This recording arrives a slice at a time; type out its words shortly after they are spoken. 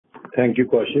Thank you,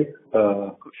 Kaushik.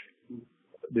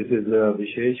 This is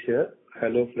Vishesh here.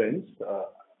 Hello, friends.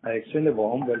 I extend a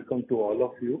warm welcome to all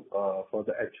of you for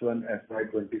the H1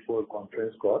 FY24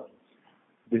 conference call.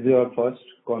 This is our first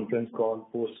conference call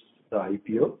post the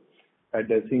IPO,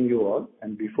 addressing you all.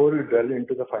 And before we delve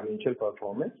into the financial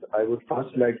performance, I would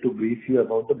first like to brief you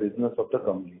about the business of the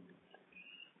company.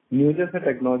 Newjaisa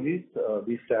Technologies,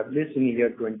 we established in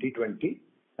year 2020,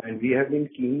 and we have been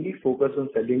keenly focused on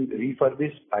selling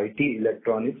refurbished IT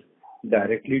electronics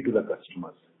directly to the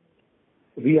customers.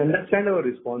 We understand our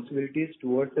responsibilities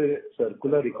towards a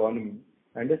circular economy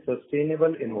and a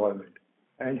sustainable environment,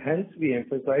 and hence we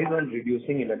emphasize on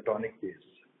reducing electronic waste.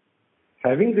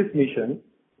 Having this mission,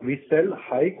 we sell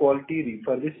high-quality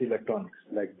refurbished electronics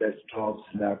like desktops,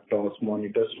 laptops,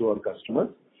 monitors to our customers.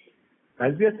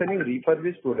 As we are selling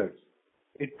refurbished products,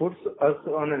 it puts us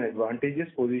on an advantageous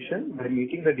position by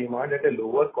meeting the demand at a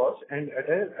lower cost and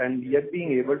yet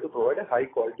being able to provide a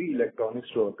high-quality electronics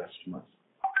to our customers.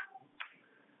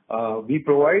 We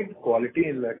provide quality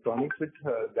electronics with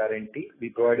guarantee. We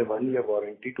provide a 1-year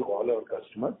warranty to all our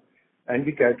customers, and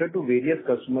we cater to various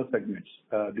customer segments.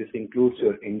 This includes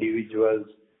your individuals,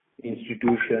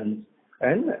 institutions,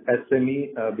 and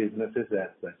SME businesses as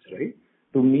such, right?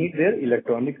 To meet their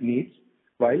electronic needs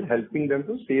while helping them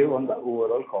to save on the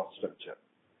overall cost structure.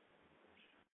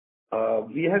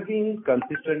 We have been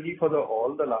consistently for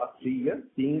all the last 3 years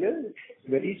seeing a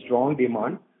very strong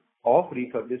demand of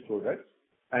refurbished products,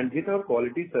 and with our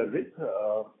quality service,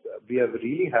 we are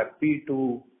really happy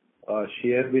to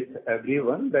share with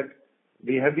everyone that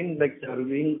we have been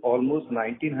serving almost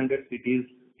 1900 cities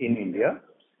in India,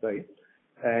 right?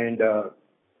 And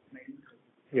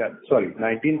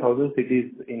 19,000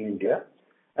 cities in India.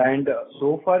 And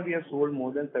so far we have sold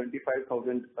more than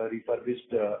 75,000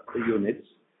 refurbished units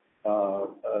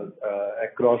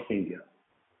across India.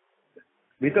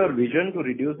 With our vision to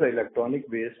reduce the electronic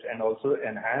waste and also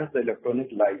enhance the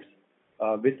electronic lives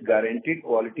with guaranteed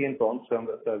quality and prompt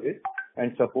service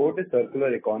and support a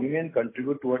circular economy and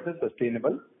contribute towards a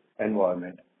sustainable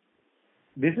environment.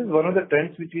 This is one of the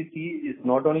trends which we see is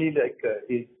not only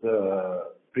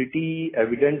pretty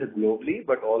evident globally,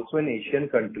 but also in Asian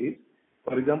countries.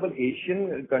 For example,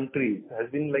 Asian countries has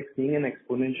been seeing an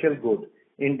exponential growth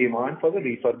in demand for the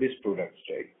refurbished products,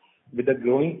 right? With the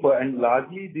growing, and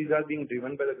largely these are being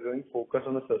driven by the growing focus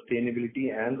on the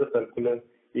sustainability and the circular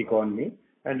economy.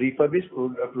 And refurbished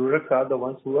products are the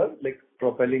ones who are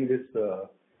propelling this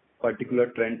particular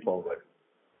trend forward.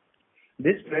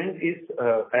 This trend is,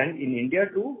 and in India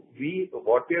too,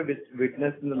 what we have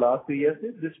witnessed in the last 2 years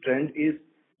is this trend is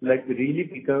really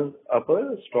become up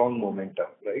a strong momentum,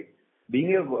 right?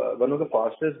 Being one of the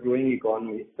fastest growing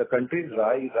economies, the country is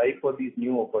ripe for these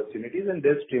new opportunities, and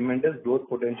there's tremendous growth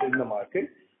potential in the market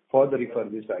for the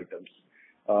refurbished items.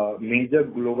 Major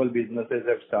global businesses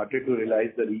have started to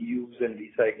realize the reuse and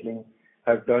recycling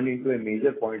have turned into a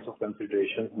major points of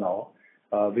consideration now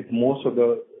with most of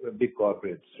the big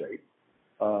corporates, right?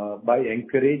 By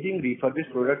encouraging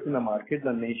refurbished products in the market,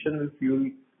 the nation will fuel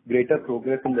greater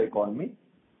progress in the economy,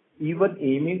 even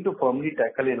aiming to firmly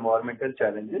tackle environmental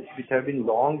challenges which have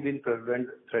long been prevalent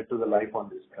threat to the life on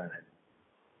this planet.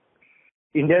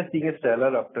 India is seeing a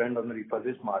stellar uptrend on the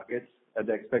refurbished markets, and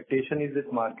the expectation is this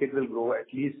market will grow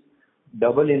at least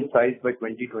double in size by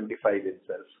 2025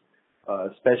 itself.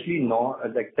 Especially now,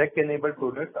 tech-enabled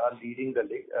products are leading the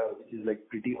way, which is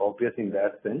pretty obvious in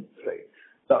that sense, right?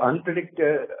 The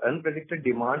unpredicted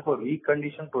demand for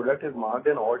reconditioned products has marked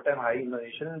an all-time high in the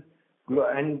nation,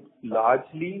 and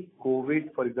largely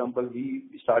COVID, for example, we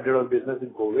started our business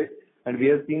in COVID, and we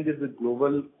have seen this with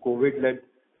global COVID-led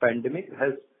pandemic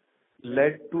has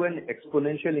led to an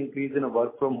exponential increase in a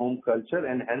work-from-home culture,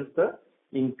 and hence the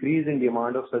increase in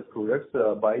demand of such products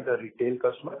by the retail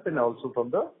customers and also from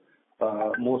the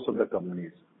most of the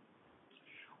companies.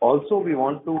 Also, we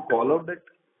want to call out that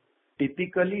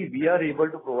typically we are able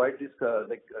to provide this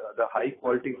the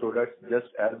high-quality products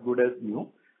just as good as new,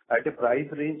 at a price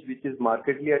range which is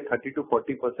markedly at 30 to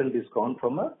 40% discount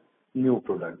from a new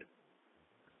product.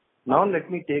 Now let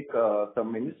me take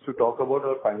some minutes to talk about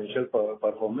our financial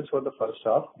performance for the first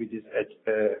half, which is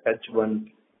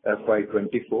H1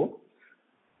 FY24.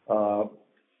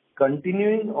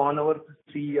 Continuing on our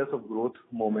 3 years of growth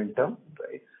momentum,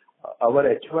 right? Our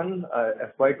H1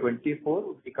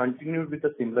 FY24, we continued with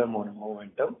a similar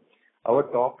momentum. Our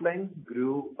top line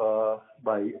grew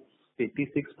by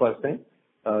 86%.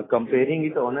 Comparing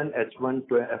it on an H1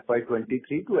 to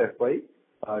FY23 to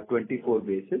FY24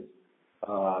 basis,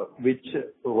 which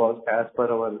was as per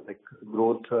our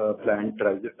growth plan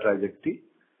trajectory.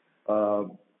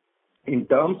 In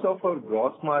terms of our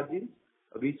gross margin,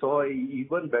 we saw a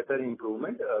even better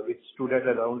improvement, which stood at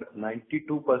around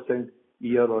 92%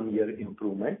 year-on-year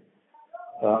improvement.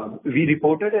 We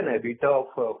reported an EBITDA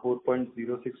of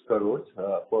 4.06 crores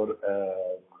for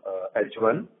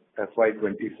H1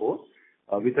 FY24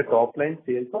 with a top line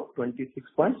sales of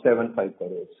 26.75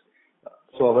 crores.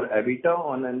 So our EBITDA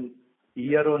on an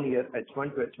year-on-year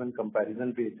H1 to H1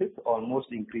 comparison basis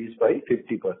almost increased by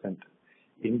 50%.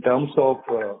 In terms of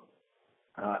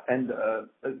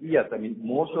yes, I mean,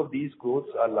 most of these growths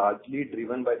are largely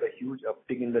driven by the huge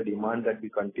uptick in the demand that we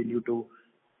continue to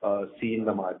see in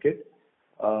the market.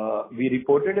 We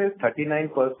reported a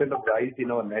 39% of rise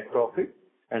in our net profit,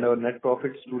 and our net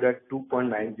profit stood at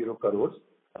 2.90 crores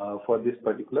for this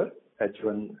particular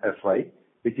H1 FY,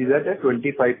 which is at a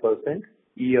 25%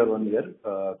 year-on-year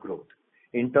growth.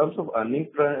 In terms of earnings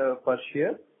per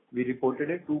share, we reported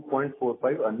a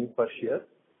 2.45 earnings per share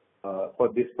for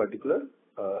this particular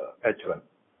H1.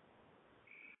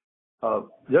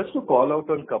 Just to call out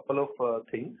on a couple of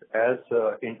things as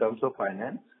in terms of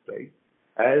finance, right?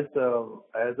 As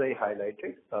I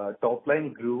highlighted, top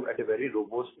line grew at a very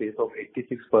robust pace of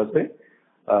 86%.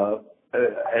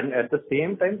 And at the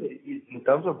same time, in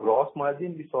terms of gross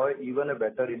margin, we saw even a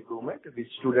better improvement,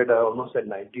 which stood at almost at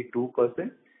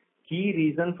 92%. Key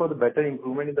reason for the better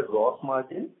improvement in the gross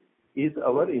margin is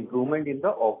our improvement in the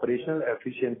operational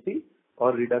efficiency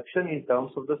or reduction in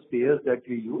terms of the spares that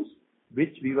we use,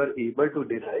 which we were able to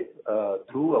derive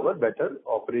through our better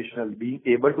operational, being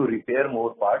able to repair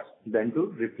more parts than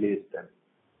to replace them.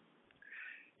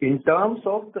 In terms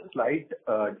of the slight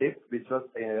dip, which was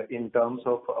in terms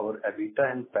of our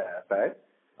EBITDA and PAT,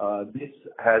 this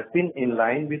has been in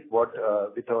line with what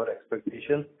with our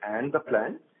expectations and the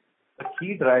plan. The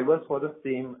key drivers for the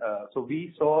same, so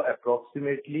we saw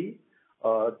approximately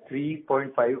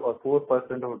 3.5 or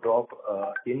 4% of drop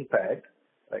in PAT,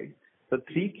 right? The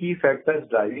three key factors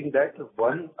driving that,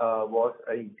 one was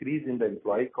an increase in the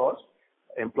employee cost.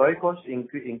 Employee cost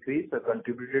increase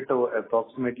contributed to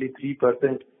approximately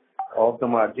 3% of the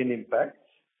margin impact.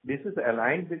 This is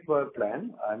aligned with our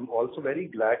plan. I'm also very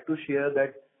glad to share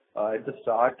that at the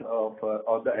start of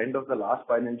or the end of the last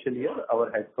financial year,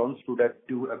 our headcount stood at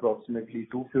approximately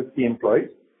 250 employees.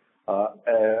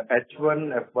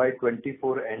 H1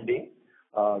 FY24 ending,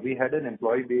 we had an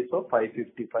employee base of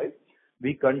 555.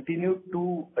 We continue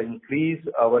to increase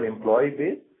our employee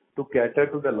base to cater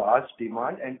to the large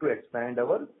demand and to expand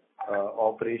our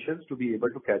operations to be able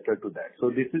to cater to that. So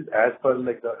this is as per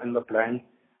like in the plan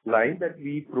line that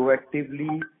we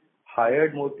proactively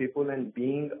hired more people, and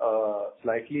being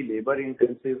slightly labor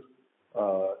intensive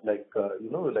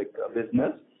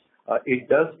business, it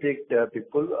does take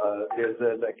people. There's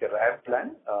a ramp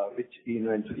plan which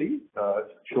eventually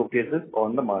showcases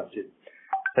on the margin.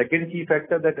 Second key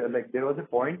factor that there was a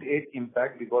 0.8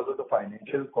 impact because of the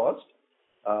financial cost.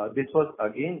 This was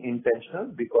again intentional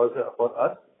because for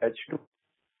us H2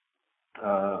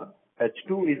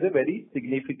 is a very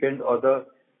significant or the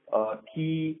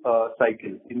key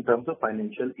cycle in terms of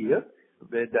financial year,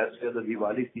 where that's where the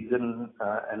Diwali season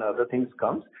and other things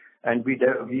comes, and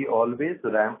we always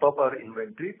ramp up our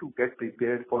inventory to get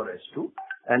prepared for H2,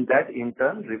 and that in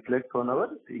turn reflects on our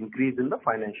increase in the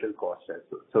financial cost as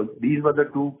well. So these were the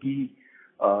two key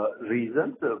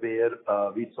reasons where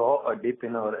we saw a dip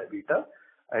in our EBITDA.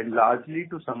 And largely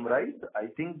to summarize, I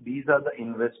think these are the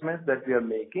investments that we are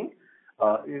making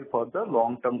for the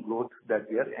long-term growth that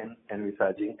we are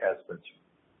envisaging as such.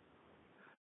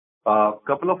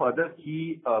 Couple of other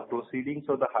key proceedings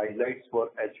or the highlights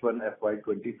for H1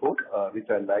 FY24, which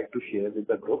I'd like to share with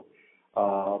the group.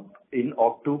 In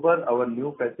October, our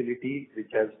new facility,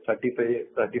 which has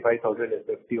 35,000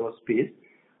 SFT of space,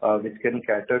 which can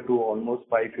cater to almost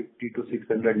 550 to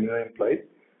 600 new employees,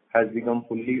 has become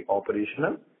fully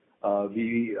operational. While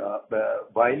we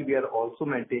are also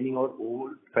maintaining our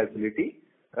old facility,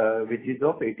 which is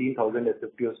of 18,000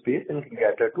 SFT of space and can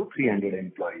cater to 300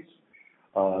 employees.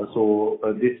 So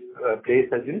this place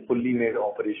has been fully made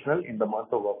operational in the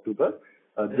month of October,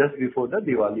 just before the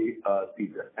Diwali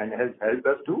season, and has helped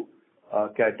us to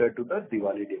cater to the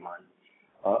Diwali demand.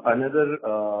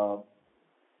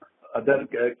 Other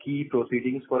key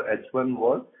proceedings for H1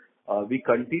 was we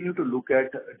continue to look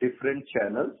at different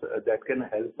channels that can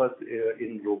help us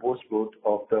in robust growth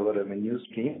of our revenue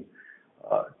stream.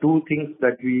 Two things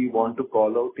that we want to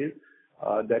call out is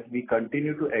that we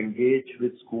continue to engage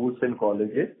with schools and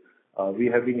colleges. We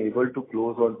have been able to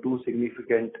close on two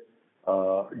significant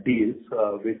deals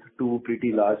with two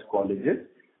pretty large colleges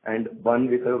and one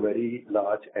with a very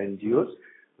large NGOs.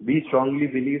 We strongly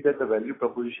believe that the value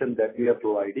proposition that we are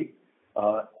providing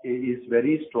is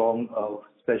very strong,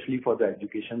 especially for the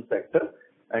education sector,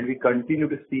 and we continue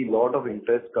to see a lot of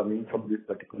interest coming from this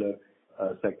particular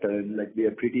sector. And like we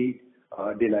are pretty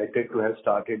delighted to have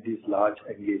started these large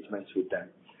engagements with them.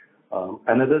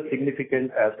 Another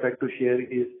significant aspect to share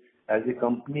is, as a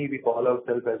company, we call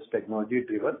ourselves as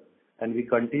technology-driven, and we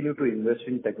continue to invest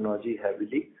in technology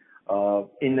heavily.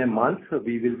 In a month,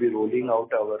 we will be rolling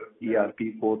out our ERP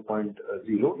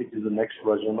 4.0, which is the next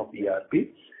version of ERP.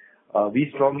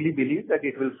 We strongly believe that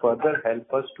it will further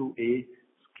help us to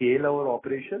scale our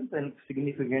operations and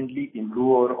significantly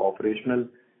improve our operational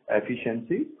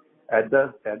efficiency. At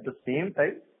the same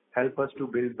time, help us to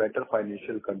build better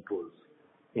financial controls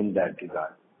in that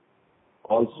regard.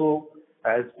 Also,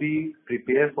 as we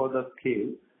prepare for the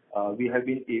scale, we have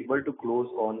been able to close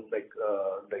on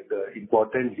the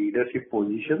important leadership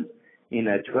positions in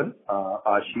H1.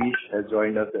 Ashish has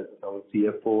joined us as our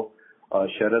CFO.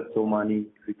 Sharat Somani,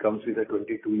 who comes with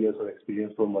 22 years of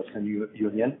experience from Western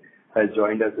Union, has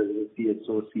joined us as a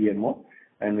CSO, CMO.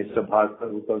 And Mr. Bhaskar,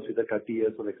 who comes with 30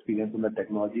 years of experience on the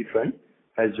technology front,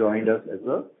 has joined us as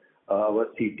our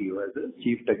CTO, as a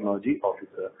Chief Technology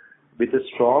Officer. With a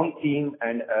strong team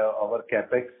and our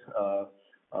CapEx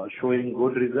showing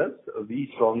good results,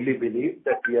 we strongly believe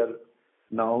that we are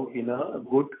now in a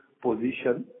good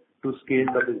position to scale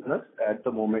the business at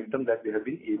the momentum that we have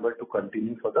been able to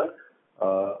continue for the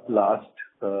last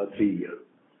 3 years.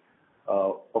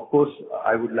 Of course,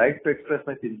 I would like to express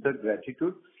my sincere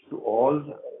gratitude to all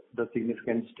the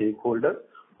significant stakeholders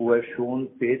who have shown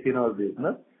faith in our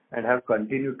business and have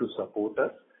continued to support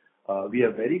us. We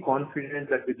are very confident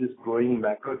that with this growing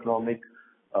macroeconomic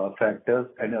factors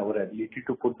and our ability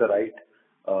to put the right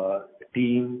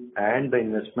team and the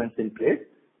investments in place,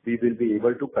 we will be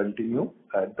able to continue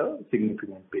at a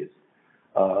significant pace.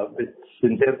 With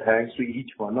sincere thanks to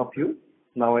each one of you,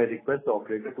 now I request the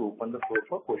operator to open the floor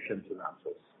for questions and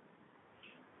answers.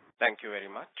 Thank you very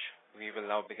much. We will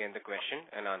now begin the question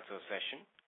and answer session.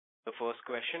 The first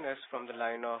question is from the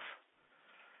line of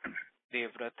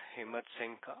Devrat Himmat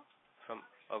Singha from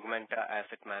Augmenta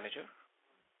Asset Manager.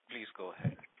 Please go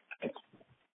ahead.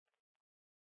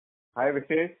 Hi,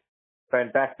 Vishesh.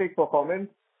 Fantastic performance.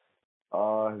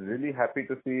 Really happy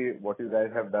to see what you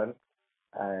guys have done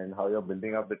and how you're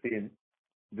building up the team.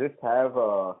 Just have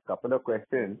a couple of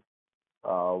questions.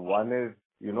 One is,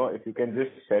 if you can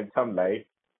just shed some light,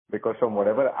 because from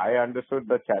whatever I understood,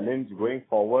 the challenge going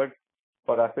forward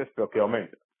for us is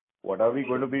procurement. What are we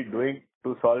going to be doing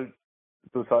to solve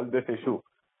this issue?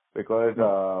 Because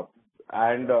the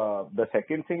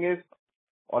second thing is,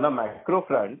 on a macro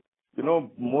front,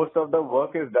 most of the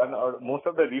work is done, or most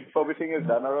of the refurbishing is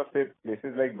done out of, say,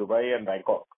 places like Dubai and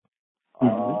Bangkok.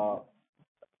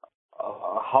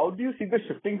 How do you see this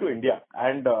shifting to India,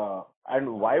 and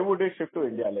why would it shift to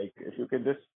India? Like, if you can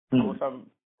just throw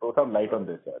some light on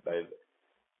this.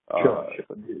 Sure.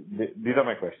 These are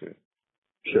my questions.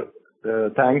 Sure.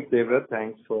 Thanks, Devrat.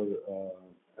 Thanks for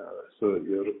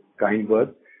your kind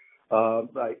words.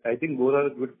 I think both are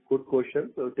good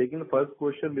questions. So taking the first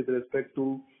question with respect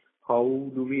to how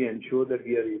do we ensure that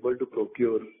we are able to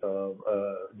procure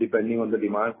depending on the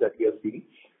demands that we are seeing.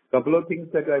 Couple of things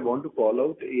that I want to call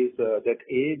out is that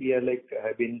we are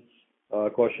have been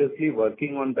cautiously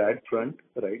working on that front,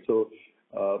 right? So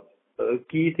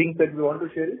key things that we want to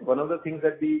share is, one of the things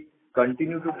that we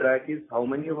continue to track is how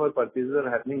many of our purchases are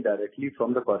happening directly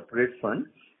from the corporate fund.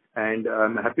 And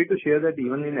I'm happy to share that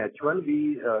even in H1,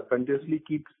 we continuously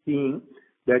keep seeing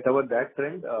that that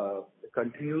trend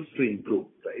continues to improve,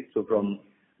 right? So from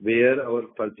where our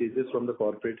purchases from the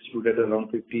corporate stood at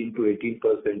around 15 to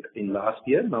 18% in last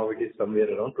year, now it is somewhere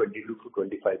around 22 to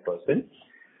 25%.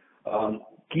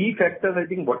 Key factors, I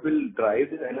think, what will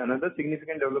drive this, and another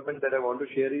significant development that I want to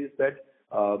share is that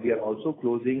we are also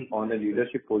closing on a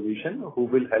leadership position who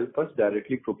will help us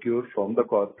directly procure from the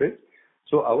corporate.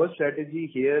 So our strategy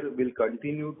here will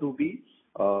continue to be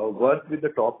work with the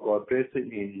top corporates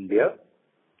in India,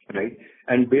 right,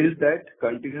 and build that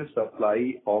continuous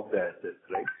supply of the assets,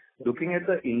 right. Looking at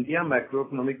the India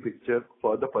macroeconomic picture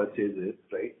for the purchases,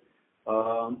 right,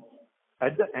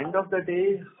 at the end of the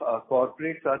day,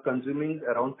 corporates are consuming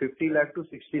around 50 lakh to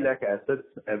 60 lakh assets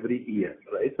every year,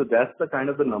 right? So that's the kind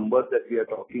of the numbers that we are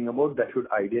talking about that should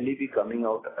ideally be coming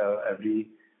out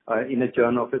every in a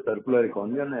churn of a circular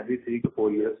economy on every 3 to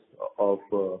 4 years of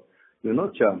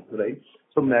churn, right?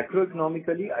 So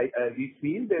macroeconomically, we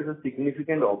feel there's a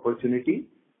significant opportunity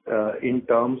in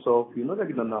terms of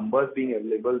like the numbers being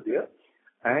available there,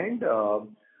 and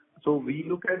so we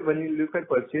look at, when we look at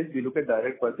purchase, we look at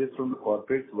direct purchase from the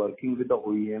corporates working with the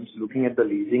OEMs, looking at the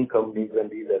leasing companies when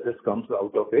these assets comes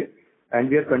out of it, and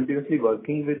we are continuously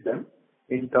working with them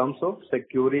in terms of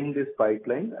securing this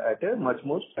pipeline at a much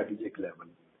more strategic level.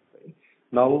 Right?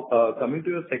 Now, coming to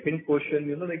your second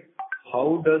question, like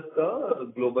how does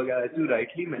the global, as you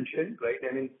rightly mentioned, right?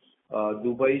 I mean,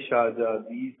 Dubai, Sharjah,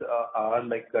 these are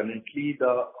like currently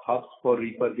the hubs for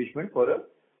refurbishment for a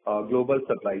global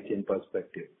supply chain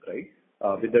perspective, right?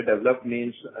 With the developed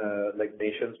like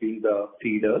nations being the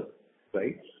feeders,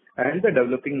 right? And the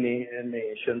developing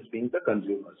nations being the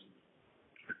consumers.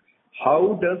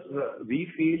 How does we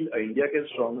feel India can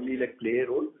strongly like play a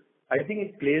role? I think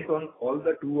it plays on all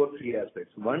the two or three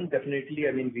aspects. One, definitely,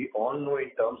 I mean, we all know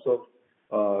in terms of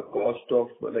cost of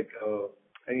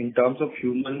in terms of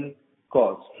human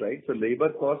cost, right? So labor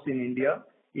cost in India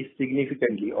is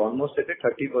significantly almost at a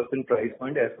 30% price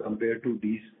point as compared to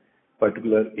these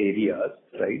particular areas,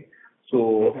 right?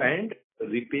 So, and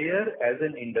repair as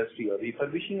an industry or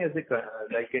refurbishing as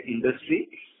like an industry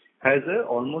has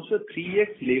almost a 3x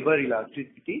labor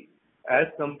elasticity as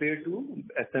compared to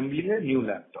assembling a new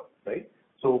laptop, right?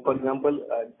 So, for example,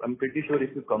 I'm pretty sure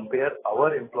if you compare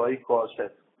our employee cost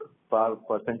as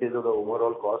percentage of the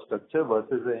overall cost structure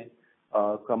versus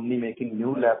a company making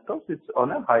new laptops, it's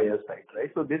on a higher side,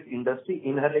 right? So, this industry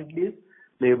inherently is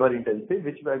labor intensive,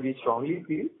 which we strongly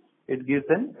feel it gives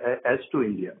an edge to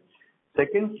India.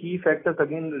 Second key factor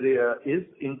again is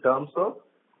in terms of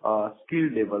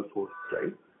skilled labor force,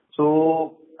 right?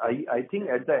 So I think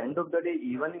at the end of the day,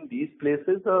 even in these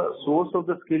places, the source of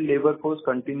the skilled labor force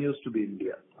continues to be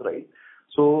India, right?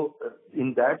 So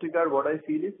in that regard, what I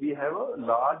feel is we have a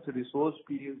large resource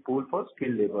pool for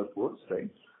skilled labor force, right?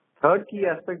 Third key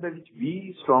aspect that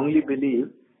we strongly believe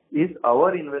is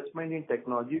our investment in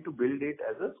technology to build it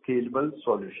as a scalable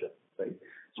solution, right?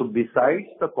 So besides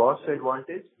the cost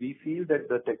advantage, we feel that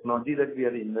the technology that we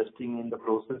are investing in, the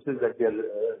processes that we are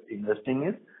investing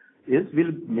in,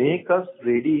 will make us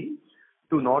ready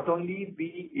to not only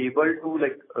be able to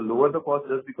like lower the cost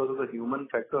just because of the human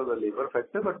factor or the labor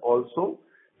factor, but also,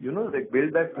 like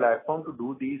build that platform to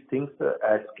do these things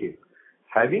at scale.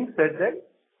 Having said that,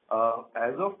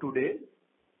 as of today,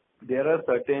 there are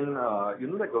certain,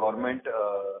 the government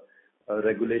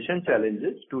regulation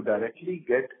challenges to directly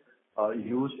get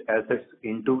used assets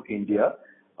into India.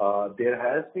 There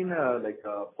has been a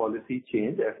policy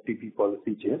change, FTP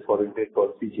policy change, foreign trade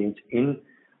policy change in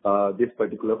this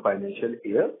particular financial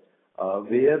year,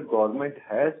 where government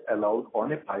has allowed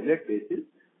on a pilot basis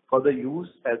for the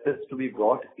used assets to be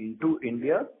brought into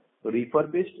India,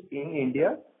 refurbished in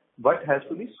India, but has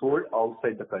to be sold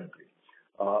outside the country.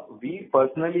 We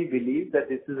personally believe that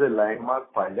this is a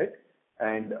landmark pilot,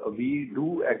 and we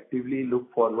do actively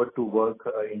look forward to work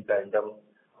in tandem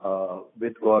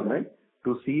with government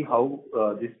to see how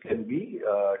this can be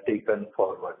taken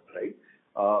forward, right?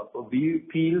 We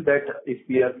feel that if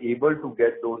we are able to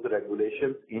get those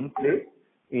regulations in place,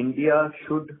 India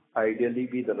should ideally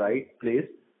be the right place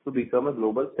to become a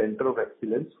global center of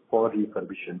excellence for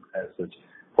refurbishment as such,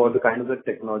 for the kind of the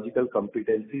technological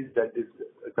competencies that this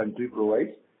country provides,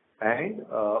 and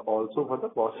also for the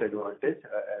cost advantage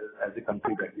as a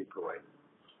country that we provide.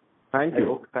 Thank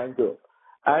you. Thank you.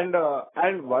 And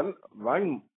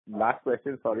one last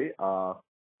question, sorry.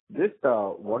 Just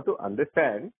want to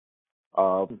understand.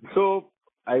 So,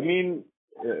 I mean,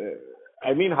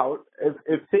 how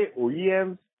if say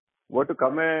OEMs were to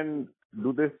come and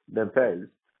do this themselves,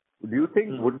 do you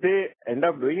think would they end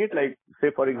up doing it? Like, say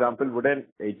for example, would an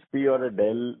HP or a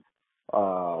Dell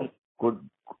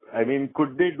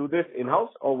could they do this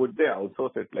in-house, or would they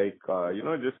outsource it? Like,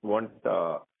 just want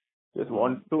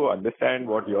to understand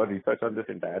what your research on this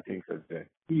entire thing is there.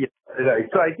 Yeah, right.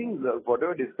 So I think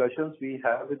whatever discussions we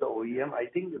have with the OEM, I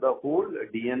think the whole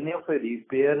DNA of a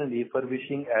repair and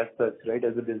refurbishing as such, right,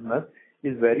 as a business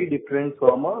is very different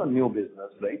from a new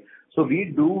business, right? So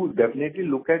we do definitely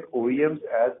look at OEMs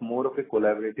as more of a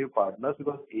collaborative partners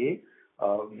because we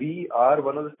are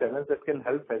one of the channels that can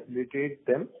help facilitate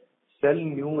them sell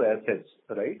new assets,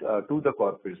 right, to the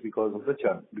corporates because of the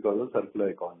churn, because of circular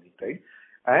economy, right?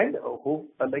 And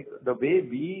like the way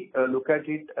we look at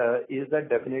it is that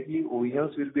definitely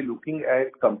OEMs will be looking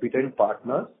at competent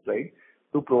partners, right,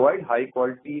 to provide high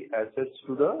quality assets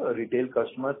to the retail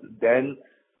customers, then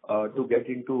to get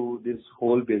into this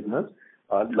whole business,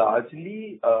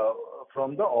 largely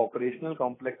from the operational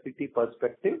complexity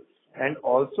perspective and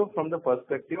also from the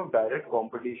perspective of direct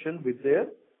competition with their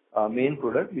main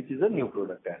product, which is a new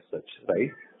product as such, right?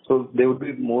 So they would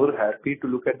be more happy to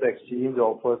look at the exchange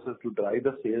offers to drive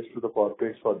the sales to the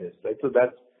corporates for this, right? So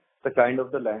that's the kind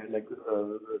of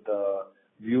the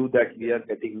view that we are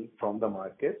getting from the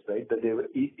markets, right? That they,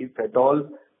 if at all,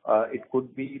 it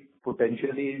could be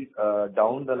potentially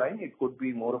down the line, it could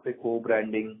be more of a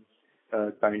co-branding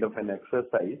kind of an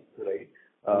exercise, right?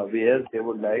 Where they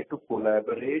would like to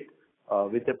collaborate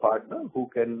with a partner who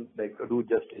can like do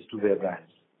justice to their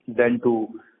brands than to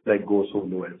like go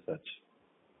solo as such.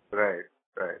 Right.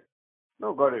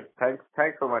 No, got it.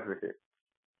 Thanks so much, Vijay.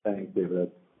 Thanks,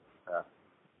 Devrat.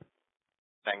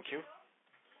 Thank you.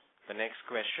 The next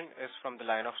question is from the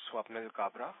line of Swapnil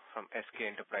Kabra from SK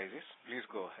Enterprises. Please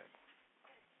go ahead.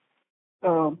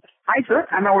 Hi, sir.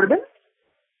 Am I audible?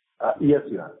 Yes,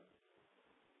 you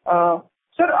are.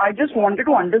 Sir, I just wanted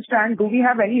to understand, do we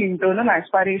have any internal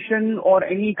aspiration or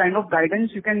any kind of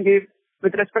guidance you can give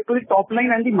with respect to the top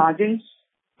line and the margins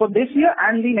for this year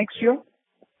and the next year?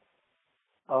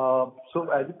 So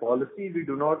as a policy, we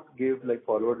do not give like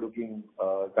forward-looking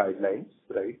guidelines,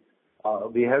 right?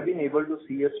 We have been able to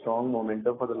see a strong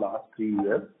momentum for the last 3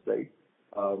 years, right?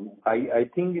 I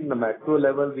think in the macro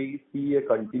level, we see a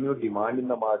continued demand in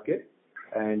the market,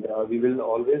 and we will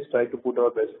always try to put our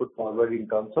best foot forward in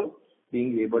terms of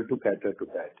being able to cater to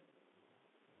that.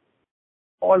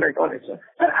 All right, sir.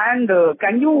 Sir, and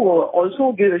can you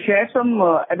also share some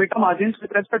EBITDA margins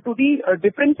with respect to the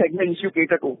different segments you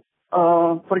cater to?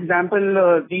 For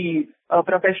example, the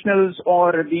professionals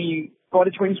or the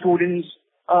college-going students,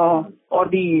 or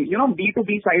the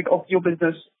B2B side of your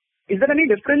business. Is there any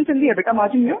difference in the EBITDA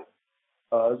margin here?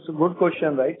 So good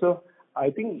question, right? So I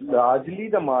think largely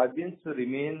the margins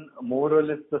remain more or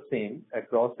less the same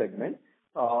across segments.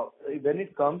 When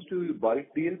it comes to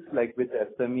bulk deals like with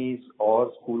SMEs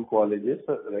or school colleges,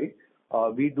 right,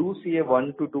 we do see a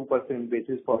 1 to 2%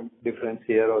 basis point difference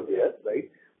here or there, right?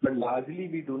 But largely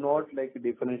we do not like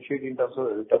differentiate in terms of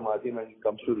EBITDA margin when it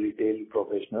comes to retail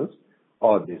professionals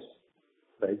or this,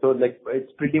 right? So like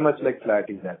it's pretty much like flat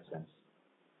in that sense.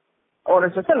 All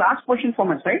right, sir. So last question from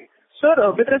my side.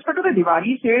 Sir, with respect to the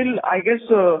Diwali sale, I guess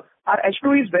our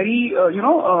H2 is very,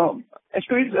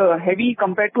 H2 is heavy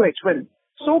compared to H1.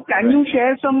 So can you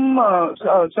share some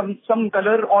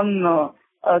color on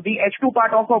the H2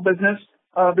 part of our business?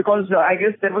 Because I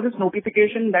guess there was this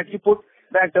notification that you put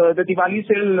that the Diwali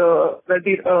sale,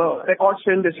 the record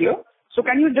sale this year. So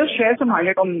can you just share some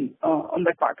highlight on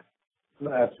that part?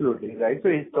 No, absolutely. Right. So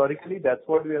historically, that's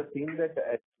what we have seen, that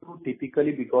H2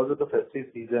 typically because of the festive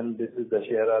season, this is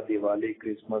Dussehra, Diwali,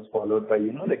 Christmas, followed by,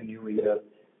 like New Year,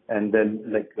 and then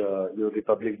like your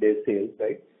Republic Day sales,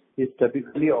 right? It's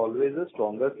typically always a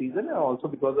stronger season, and also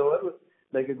because of our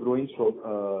like a growing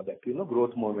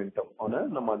growth momentum on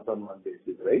a month-on-month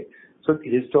basis, right? So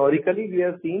historically, we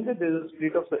have seen that there is a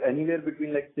split of anywhere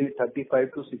between like say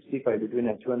 35 to 65 between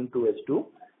H1 to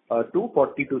H2, to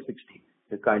 40 to 60.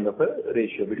 Kind of a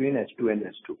ratio between H2 and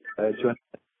H1,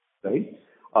 right?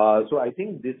 So I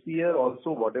think this year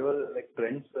also, whatever like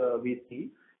trends we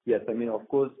see, yes, I mean, of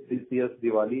course, this year's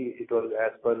Diwali, it was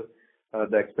as per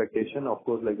the expectation, of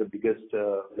course, like the biggest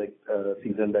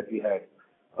season that we had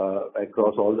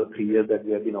across all the 3 years that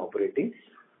we have been operating.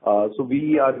 So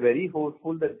we are very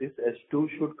hopeful that this H2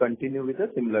 should continue with a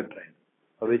similar trend,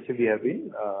 which we have been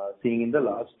seeing in the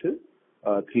last 3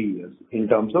 years in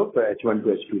terms of H1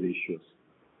 to H2 ratios.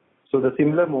 So the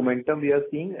similar momentum we are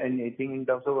seeing, and I think in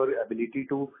terms of our ability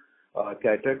to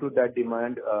cater to that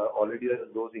demand, already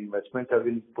those investments have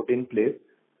been put in place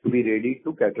to be ready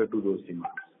to cater to those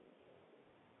demands.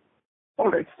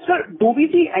 All right. Sir, do we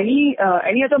see any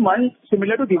other month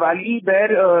similar to Diwali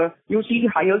where you see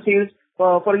higher sales,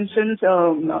 for instance,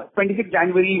 26th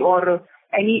January or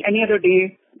any other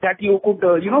day that you could,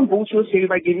 boost your sale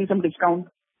by giving some discount?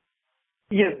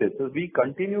 Yes. So we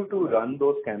continue to run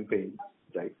those campaigns,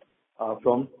 right,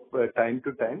 from time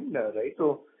to time, right?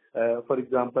 So, for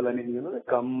example, I mean,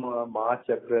 come March,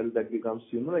 April, that becomes,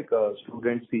 like a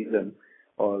student season,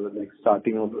 or like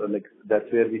starting of like that's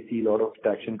where we see a lot of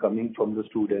traction coming from the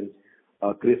students.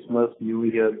 Christmas, New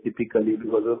Year, typically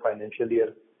because of financial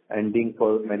year ending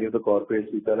for many of the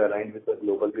corporates which are aligned with the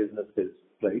global businesses,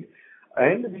 right?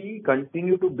 And we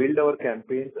continue to build our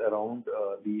campaigns around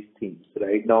these themes.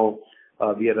 Right now,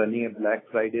 we are running a Black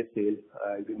Friday sale.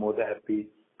 I'll be more than happy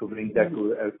to bring that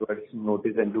to everyone's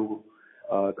notice and do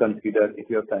consider if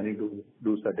you are planning to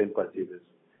do certain purchases.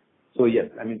 So yes,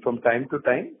 I mean, from time to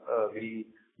time, we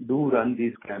do run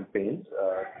these campaigns,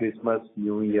 Christmas,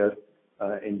 New Year,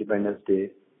 Independence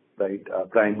Day, right?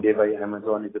 Prime Day by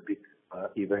Amazon is a big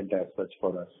event as such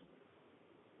for us.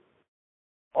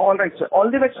 All right, sir.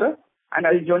 All the best, sir. And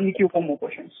I'll join the queue for more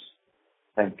questions.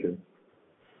 Thank you.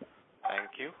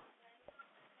 Thank you.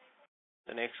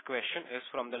 The next question is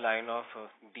from the line of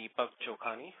Deepak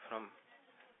Chokhani from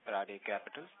Rade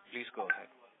Capital. Please go ahead.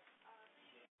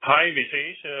 Hi,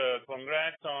 Vishesh.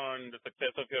 Congrats on the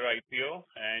success of your IPO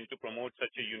and to promote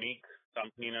such a unique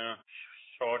company in a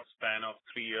short span of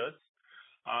 3 years.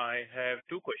 I have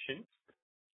two questions.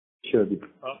 Sure,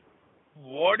 Deepak.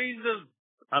 What is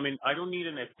I don't need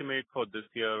an estimate for this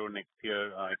year or next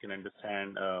year. I can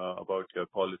understand about your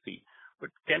policy. But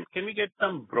can we get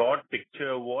some broad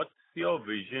picture? What's your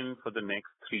vision for the next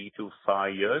 3 to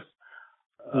 5 years?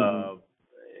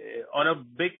 On a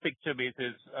big picture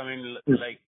basis,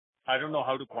 like, I don't know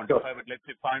how to quantify, but let's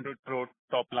say 500 crore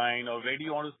top line, or where do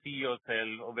you want to see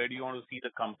yourself, or where do you want to see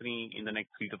the company in the next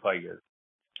 3 to 5 years?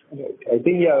 I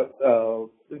think,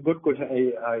 good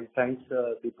question. Thanks,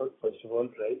 Deepak, first of all,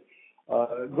 right?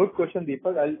 Good question,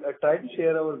 Deepak. I'll try to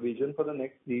share our vision for the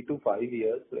next 3 to 5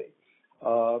 years, right?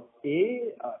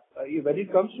 When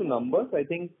it comes to numbers, I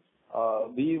think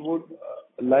we would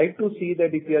like to see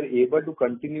that if we are able to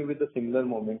continue with the similar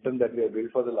momentum that we have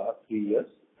built for the last 3 years,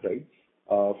 right?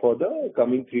 For the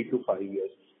coming 3 to 5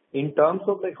 years. In terms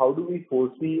of like how do we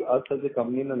foresee us as a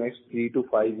company in the next 3 to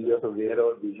 5 years, or where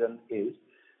our vision is,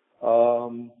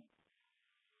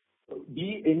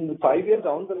 in 5 years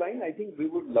down the line, I think we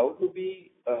would love to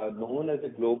be known as a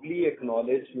globally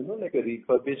acknowledged, like a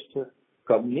refurbished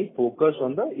company focused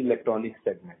on the electronic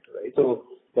segment, right? So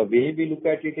the way we look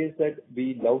at it is that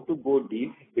we love to go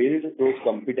deep, build those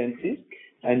competencies,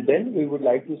 and then we would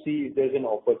like to see if there's an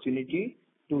opportunity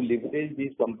to leverage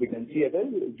these competency at a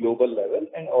global level,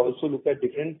 and also look at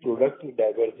different product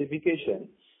diversification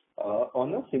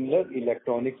on a similar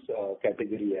electronics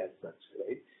category as such,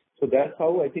 right? So that's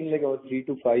how I think like our 3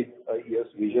 to 5 years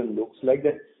vision looks like,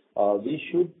 that we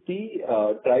should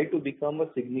try to become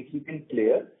a significant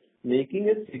player, making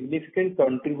a significant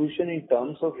contribution in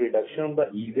terms of reduction of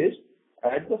the e-waste,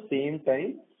 at the same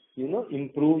time,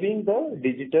 improving the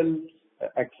digital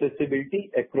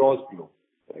accessibility across globe,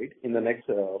 right, in the next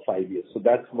 5 years. So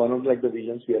that's one of like the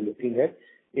visions we are looking at.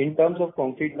 In terms of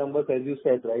concrete numbers, as you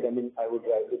said, right,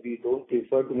 we don't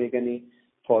prefer to make any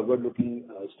forward-looking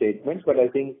statements, but I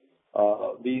think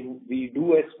we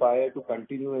do aspire to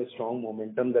continue a strong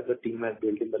momentum that the team has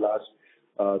built in the last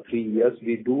 3 years.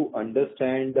 We do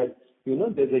understand that,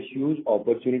 there's a huge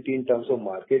opportunity in terms of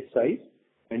market size,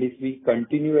 and if we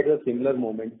continue at a similar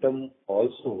momentum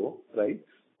also, right,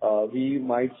 we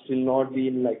might still not be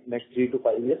in like next 3 to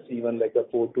 5 years, even like a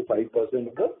 4 to 5%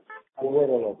 of the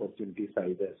overall opportunity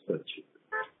size as such.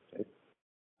 Right?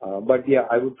 But yeah,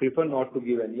 I would prefer not to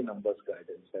give any numbers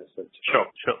guidance as such. Sure.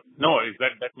 No,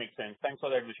 that makes sense. Thanks for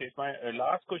that, Vishesh. My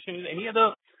last question is, any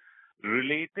other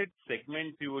related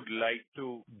segments you would like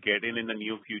to get in the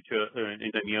near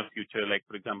future, like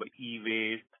for example,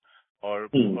 e-waste, or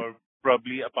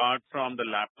probably apart from the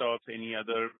laptops, any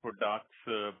other products,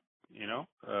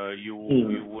 you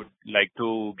would like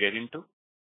to get into?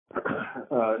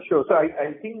 Sure. So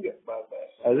I think,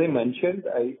 as I mentioned,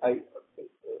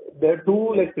 there are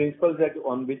two like principles that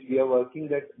on which we are working,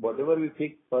 that whatever we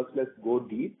pick first, let's go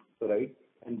deep, right,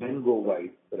 and then go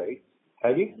wide, right.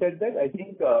 Having said that, I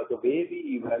think the way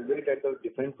we evaluate at the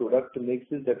different product mix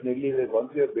is definitely that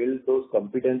once we have built those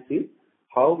competencies,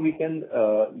 how we can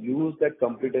use that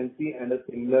competency and a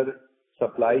similar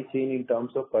supply chain in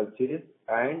terms of purchase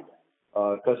and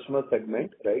customer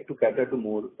segment, right, to cater to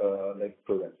more like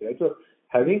products, right. So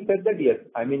having said that, yes,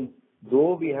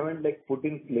 though we haven't like put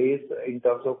in place in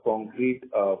terms of concrete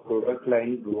product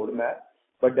line roadmap,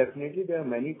 but definitely there are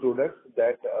many products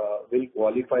that will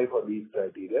qualify for these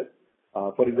criteria.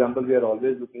 For example, we are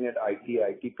always looking at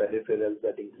IT peripherals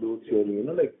that includes your,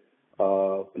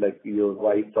 like your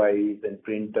Wi-Fi's and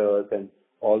printers, and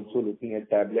also looking at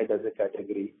tablet as a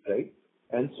category, right,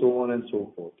 and so on and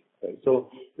so forth. Right. So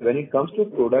when it comes to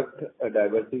product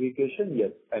diversification,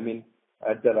 yes,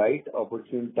 at the right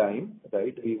opportune time,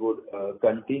 right, we would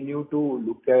continue to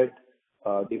look at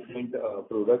different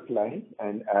product lines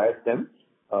and add them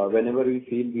whenever we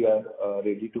feel we are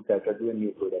ready to cater to a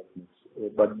new product mix.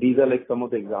 But these are like some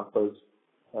of the examples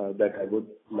that I would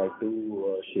like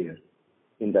to share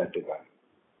in that regard.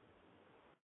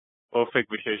 Perfect,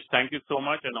 Vishesh. Thank you so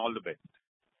much, and all the best.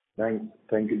 Thanks.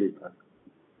 Thank you, Deepak.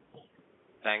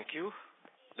 Thank you.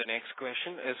 The next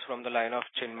question is from the line of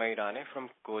Chinmay Rane from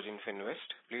Cogin Finvest.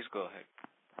 Please go ahead.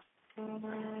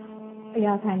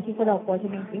 Yeah, thank you for the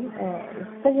opportunity.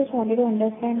 So I just wanted to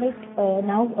understand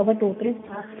now our total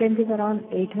staff strength is around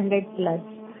 800 plus.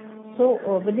 So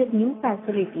with this new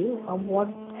facility, what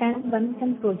one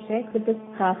can project with the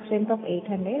staff strength of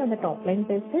 800 on the top line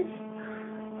basis?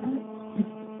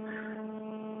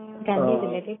 Can be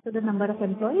related to the number of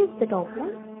employees, the top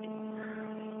line?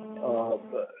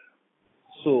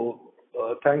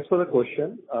 Thanks for the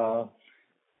question.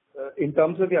 In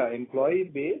terms of employee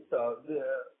base,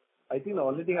 I think the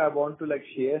only thing I want to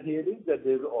share here is that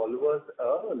there's always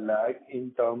a lag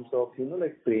in terms of,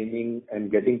 training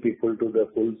and getting people to the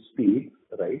full speed,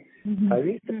 right?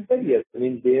 Having said that, yes, I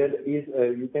mean, there is,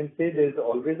 you can say there's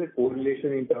always a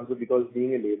correlation in terms of, because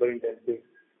being a labor-intensive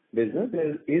business,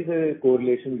 there is a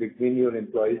correlation between your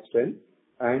employee strength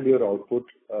and your output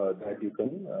that you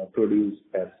can produce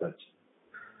as such.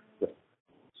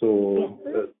 So,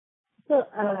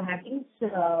 having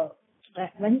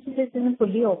once it is in a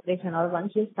fully operation or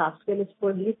once your staff scale is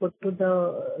fully put to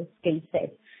the skill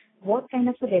set, what kind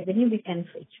of a revenue we can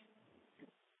fetch?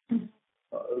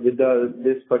 With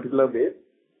this particular base?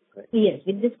 Right? Yes,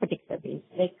 with this particular base.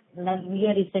 Like now we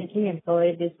are recently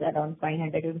employed is around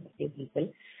 550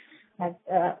 people.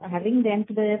 Having them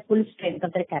to the full strength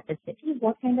of their capacity,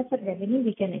 what kind of a revenue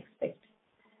we can expect?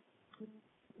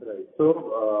 Right.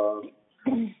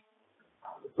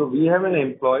 So we have an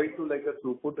employee to a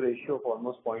throughput ratio of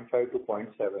almost 0.5 to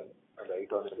 0.7,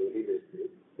 right, on a daily basis,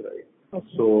 right?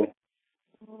 Okay. So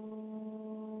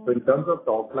in terms of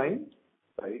top line,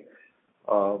 right,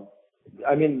 I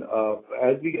mean,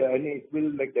 it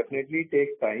will definitely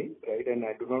take time, right, and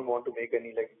I do not want to make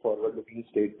any forward-looking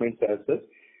statements as such.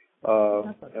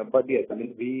 But yes, I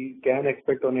mean, we can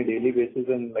expect on a daily basis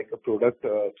and a product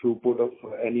throughput of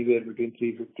anywhere between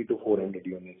 350 to 400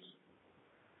 units.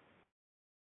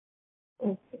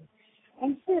 Okay.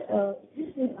 And sir,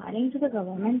 just regarding to the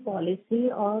government policy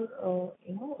or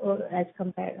as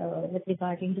compared with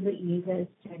regarding to the e-waste,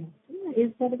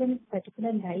 is there any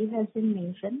particular life has been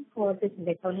mentioned for this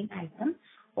electronic item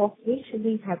of which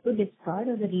we have to discard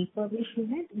or the refurbish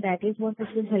unit? That is what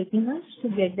is helping us to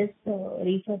get this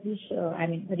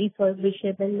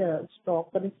refurbishable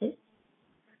stock for the sale.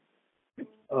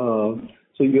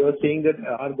 So you are saying that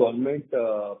our government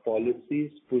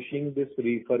policies pushing this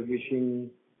refurbishing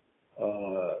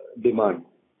demand,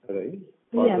 right?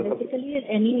 Yeah, basically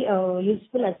any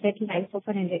useful asset life of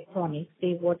an electronics,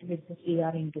 say what business we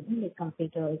are into, like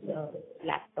computers,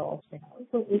 laptops and all.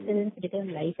 So if there is a particular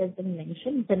life has been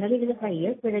mentioned, generally it is 5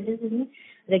 years, but it is any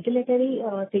regulatory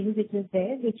thing which is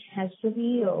there, which has to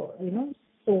be,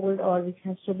 sold or which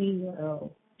has to be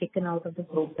taken out of the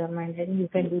program, and then you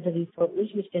can do the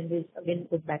refurbish, which can be again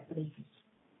put back to the use.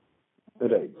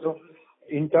 Right. So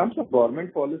in terms of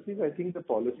government policies, I think the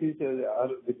policies are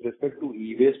with respect to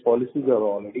e-waste policies are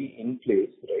already in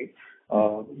place, right?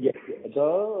 Yes,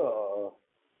 the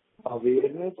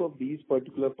awareness of these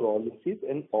particular policies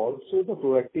and also the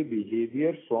proactive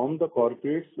behavior from the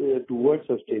corporates towards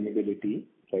sustainability,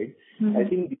 right? I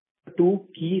think these are two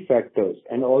key factors,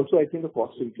 and also I think the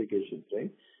cost implications,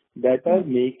 right, that are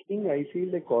making, I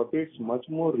feel, corporates much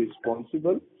more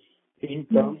responsible in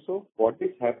terms of what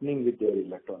is happening with their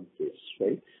electronic waste,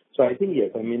 right? So I think,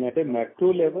 yes, I mean, at a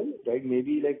macro level, right,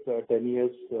 maybe 10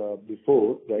 years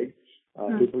before, right,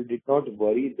 people did not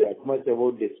worry that much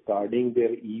about discarding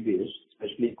their e-waste,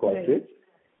 especially corporates.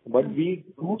 Right. But we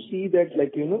do see that,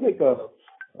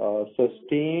 a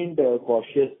sustained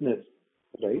cautiousness,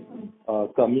 right,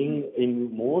 coming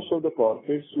in most of the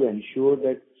corporates to ensure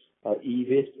that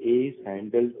e-waste A is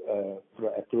handled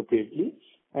appropriately,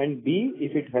 and B,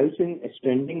 if it helps in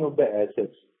extending of the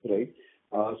assets, right?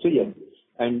 So yes,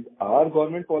 and our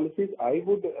government policies, I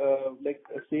would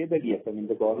say that yes, I mean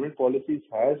the government policies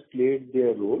has played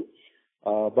their role,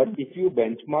 but if you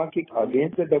benchmark it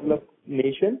against the developed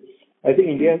nation, I think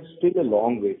India has still a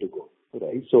long way to go,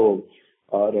 right? So,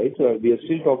 so we are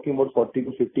still talking about 40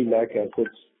 to 50 lakh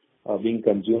assets being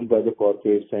consumed by the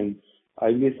corporates, and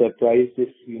I'll be surprised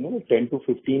if 10 to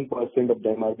 15% of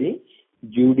them are being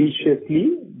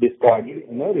judiciously discarded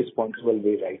in a responsible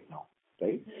way right now,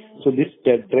 right? So this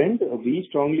trend, we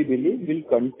strongly believe, will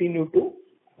continue to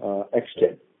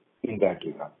extend in that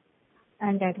regard.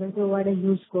 And that will provide a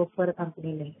huge scope for a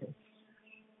company like this.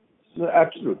 No,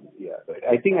 absolutely, yeah. Right.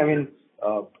 I think,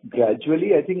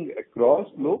 gradually, I think across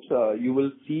globes, you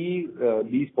will see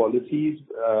these policies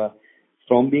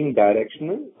from being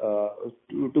directional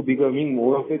to becoming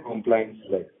more of a compliance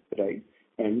led, right?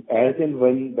 And as and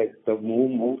when the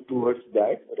move towards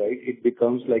that, right, it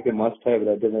becomes like a must-have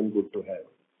rather than good to have,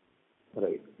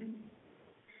 right?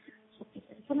 Okay.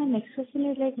 So my next question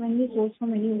is when we source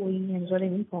from any OEMs or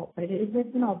any corporate, is there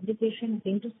an obligation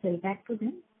again to sell back to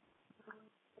them?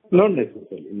 Not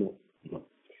necessarily, no. So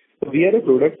we are a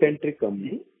product-centric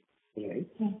company, right?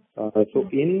 So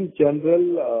in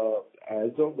general,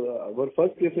 as of our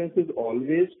first preference is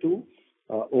always to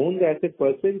own the asset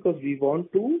per se, because we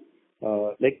want to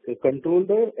control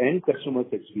the end customer's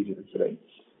experience, right?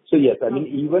 So yes, I mean,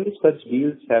 even if such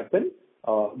deals happen,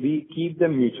 we keep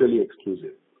them mutually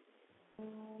exclusive.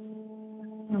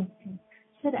 Okay.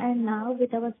 Sir, and now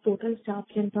with our total staff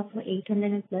strength of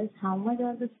 800 and plus, how much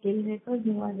are the skilled workers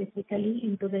who are basically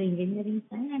into the engineering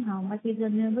side and how much is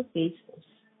on the sales force?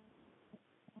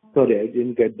 Sorry, I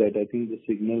didn't get that. I think the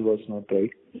signal was not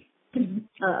right.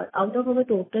 Out of our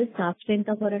total staff strength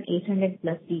of around 800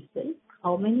 plus people,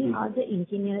 how many are the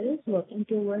engineers working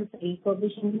towards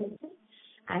refurbishing vehicles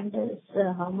and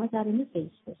how much are in the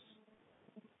sales force?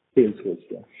 Sales force,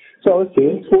 yeah. So our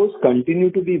sales force continue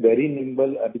to be very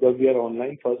nimble because we are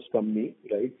online first company,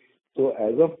 right? So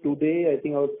as of today, I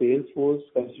think our sales force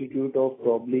constitute of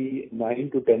probably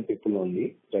 9 to 10 people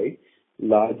only, right?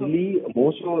 Largely,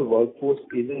 most of our workforce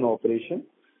is in operation.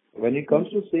 When it comes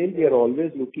to sales, we are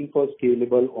always looking for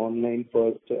scalable online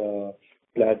first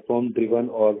platform driven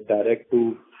or direct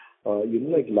to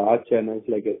like large channels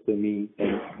like SME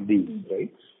and these,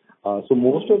 right? So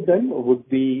most of them would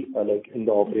be like in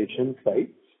the operation side,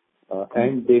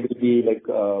 and they will be like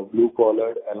blue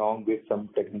collared along with some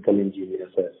technical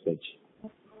engineers as such.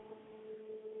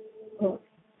 Oh.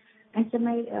 And so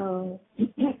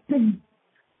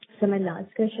my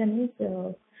last question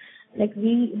is, like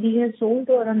we have sold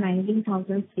to around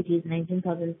 19,000 cities,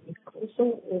 19,000 cities.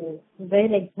 So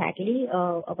where exactly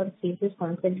our sales is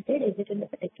concentrated? Is it in a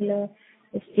particular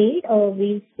state or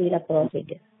we sell across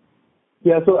India?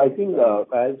 Yeah, so I think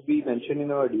as we mentioned in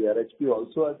our DRHP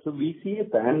also, so we see a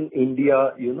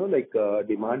pan-India,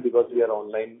 demand because we are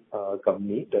online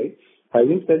company, right?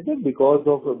 Having said that, because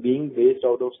of being based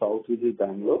out of South, which is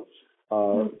Bangalore,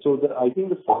 I think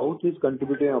the South is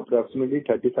contributing approximately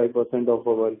 35% of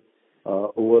our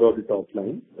overall top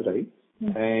line, right?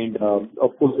 And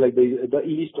of course, like the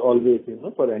East always,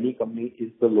 for any company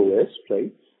is the lowest,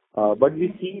 right? But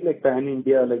we see like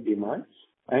pan-India like demand.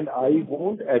 And I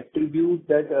won't attribute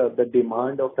that the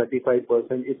demand of 35%.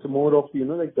 It's more of,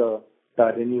 like the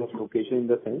tyranny of location in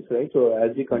the sense, right? So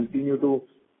as we continue to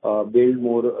build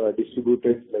more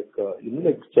distributed, like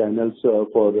channels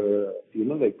for,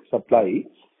 like supply,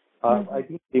 I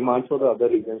think demand for the other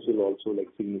regions will also like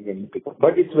significantly pick up.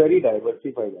 But it's very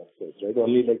diversified as such, right?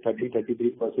 Only like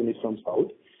 30-33% is from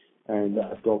South and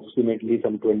approximately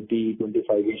some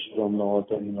 20-25-ish from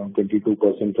North and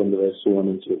 22% from the West, so on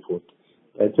and so forth.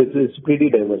 It's pretty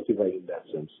diversified in that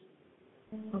sense.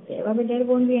 Okay. But there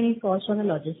won't be any cost on the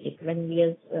logistics when we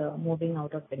are moving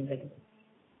out of Bengaluru.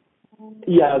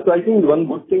 Yeah. So I think one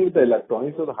good thing with the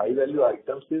electronics or the high value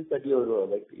items is that your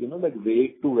like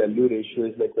weight to value ratio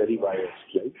is like very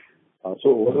biased, right? So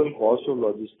overall cost of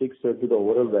logistics to the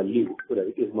overall value,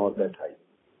 right, is not that high.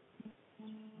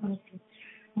 Okay.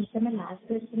 And so my last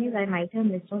question is, I might have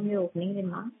missed on your opening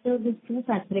remarks. So these two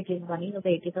facilities, one is of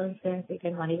 80,000 square feet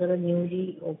and one is of a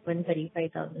newly opened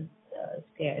 35,000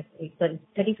 square feet. Sorry,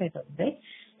 35,000, right?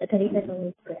 The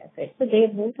 35,000 square feet. So they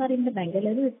both are in the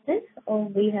Bangalore itself or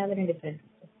we have in a different?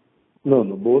 No,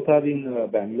 both are in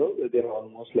Bangalore. They're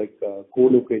almost like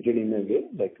co-located in a way,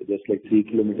 like just like 3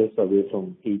 kilometers away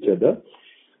from each other.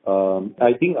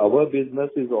 I think our business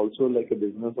is also like a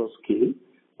business of scale.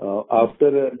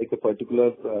 After like a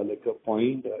particular like a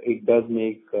point, it does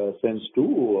make sense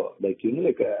to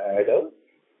add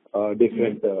a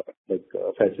different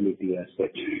facility as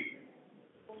such.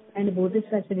 And both these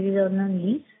facilities are on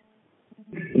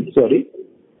lease? Sorry?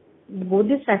 Both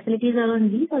these facilities are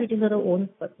on lease or it is our own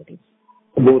facilities?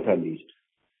 Both are leased.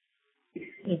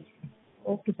 Yes.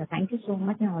 Okay, sir. Thank you so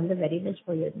much and all the very best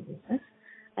for your business.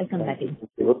 I'll come back in.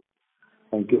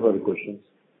 Thank you for the questions.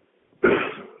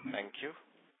 Thank you.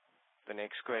 The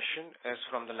next question is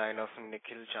from the line of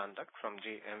Nikhil Chandak from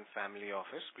JM Family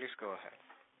Office. Please go ahead.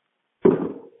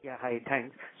 Yeah, hi,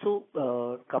 thanks. So,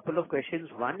 couple of questions.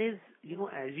 One is,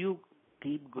 as you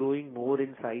keep growing more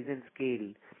in size and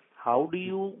scale, how do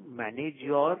you manage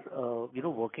your,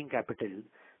 working capital?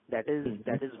 That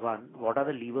is one. What are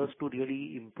the levers to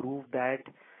really improve that?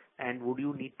 And would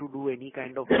you need to do any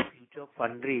kind of future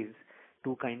fundraise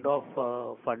to kind of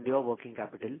fund your working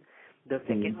capital? The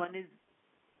second one is,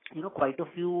 quite a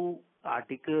few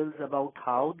articles about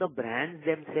how the brands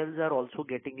themselves are also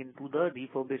getting into the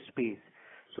refurbished space.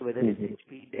 So whether it's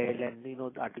HP, Dell, and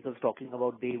the articles talking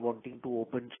about they wanting to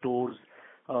open stores,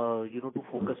 to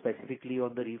focus specifically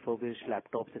on the refurbished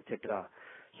laptops, etc.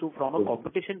 So from a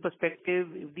competition perspective,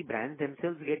 if the brands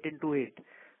themselves get into it,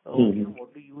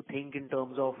 what do you think in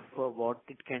terms of what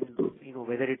it can,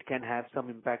 whether it can have some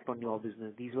impact on your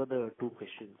business? These were the two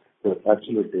questions. Yes,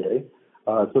 absolutely, right.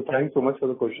 So thanks so much for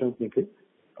the questions, Nikhil.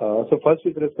 So first,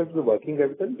 with respect to the working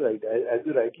capital, right, as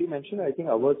you rightly mentioned, I think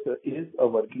ours is a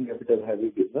working capital heavy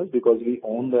business because we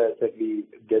own the asset, we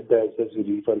get the assets, we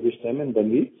refurbish them, and then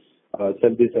we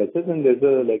sell these assets, and there's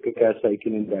a cash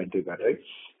cycle in that regard, right?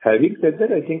 Having said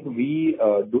that, I think we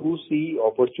do see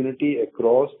opportunity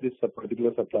across this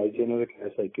particular supply chain or the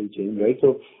cash cycle chain, right?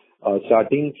 So,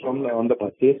 starting from on the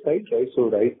purchase side, right? So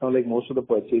right now, like most of the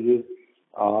purchases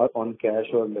are on cash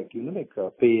or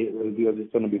pay because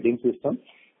it's on a bidding system.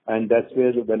 And that's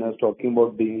where when I was talking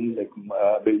about being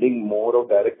building more of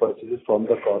direct purchases from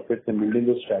the corporates and building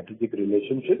those strategic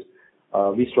relationships,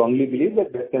 we strongly believe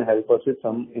that can help us with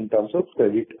some in terms of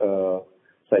credit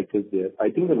cycles there.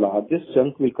 I think the largest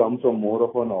chunk will come from more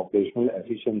of an operational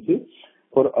efficiency.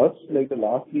 For us, like the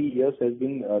last 3 years has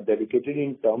been dedicated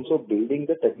in terms of building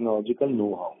the technological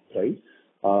know-how, right?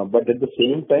 But at the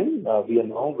same time, we are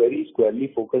now very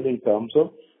squarely focused in terms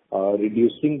of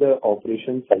reducing the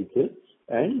operation cycle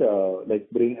and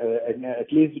bring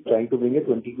at least trying to bring a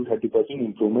 20 to 30%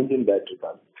 improvement in that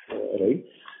regard, right?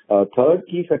 Third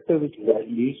key factor which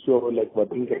leads to our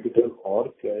working capital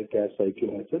or cash cycle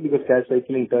also, because cash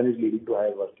cycle in turn is leading to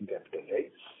higher working capital,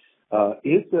 right?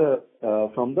 Is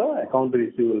from the account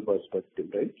receivable perspective,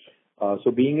 right?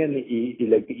 So being an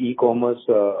e-commerce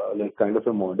kind of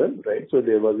a model, right? So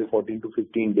there was a 14 to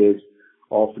 15 days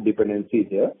of dependency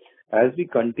there. As we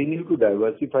continue to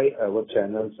diversify our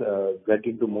channels, get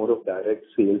into more of direct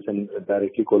sales and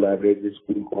directly collaborate with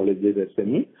school, colleges,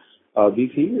 SME,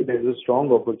 we feel there is a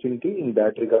strong opportunity in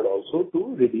that regard also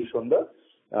to reduce on the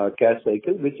cash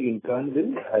cycle, which in turn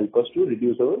will help us to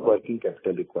reduce our working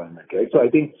capital requirement, right? So I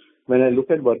think when I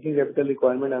look at working capital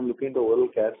requirement, I'm looking at the overall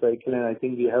cash cycle, and I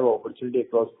think we have opportunity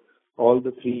across all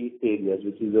the three areas,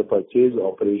 which is the purchase,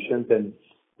 operations, and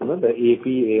the AP,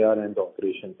 AR, and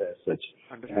operations as such.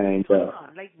 Understood. And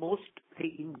unlike most,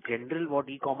 say in general, what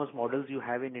e-commerce models you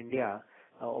have in India,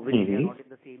 obviously they are not in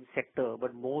the same sector,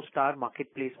 but most are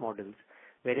marketplace models.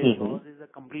 Whereas yours is a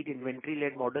complete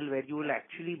inventory-led model where you will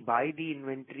actually buy the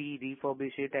inventory,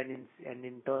 refurbish it, and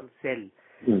in turn sell.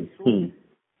 So,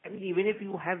 I mean, even if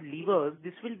you have levers,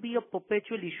 this will be a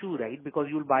perpetual issue, right? Because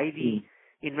you'll buy the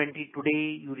inventory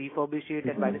today, you refurbish it,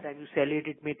 and by the time you sell it,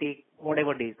 it may take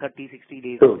whatever days, 30, 60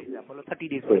 days, for example, or 30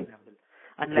 days, for example.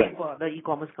 Unlike for other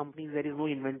e-commerce companies, there is no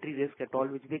inventory risk at all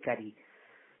which they carry.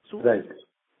 So,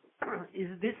 is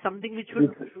this something which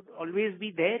should always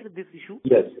be there, this issue?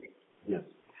 Yes.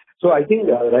 So I think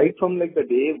right from the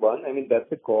day one, I mean,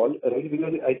 that's a call, right?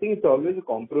 Because I think it's always a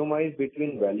compromise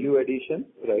between value addition,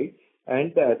 right,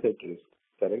 and the asset risk,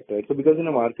 correct, right? So because in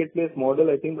a marketplace model,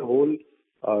 I think the whole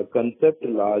concept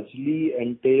largely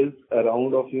entails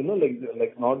around of,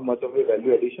 not much of a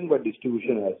value addition, but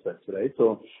distribution as such, right?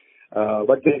 So,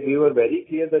 but we were very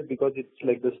clear that because it's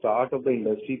the start of the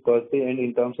industry per se, and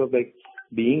in terms of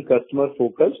being customer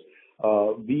focused,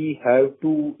 we have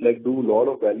to do a lot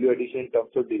of value addition in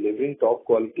terms of delivering top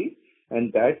quality,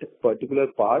 and that particular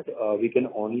part we can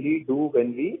only do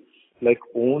when we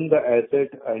own the asset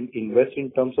and invest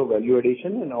in terms of value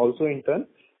addition, and also in turn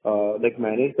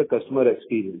manage the customer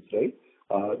experience, right?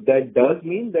 That does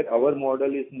mean that our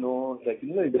model is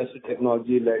just a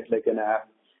technology like an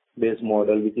app-based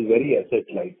model, which is very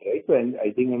asset-light, right? So, and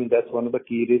I think, that's one of the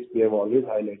key risks we have always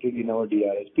highlighted in our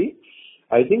DRSP.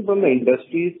 I think from the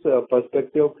industry's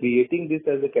perspective of creating this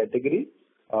as a category,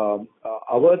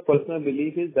 our personal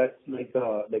belief is that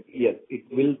yes, it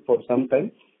will for some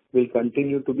time will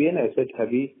continue to be an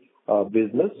asset-heavy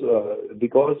business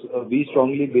because we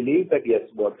strongly believe that yes,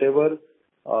 whatever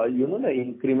the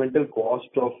incremental cost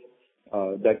of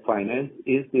that finance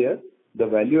is there, the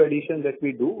value addition that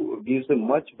we do gives a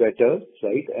much better,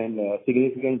 right, and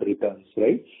significant returns,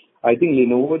 right? I think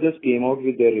Lenovo just came out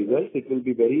with their results. It will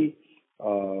be very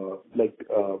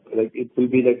it will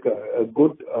be a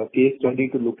good case study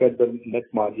to look at the net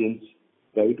margins,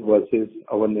 right, versus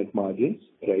our net margins,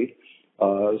 right?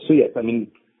 So yes,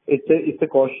 it's a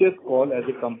cautious call as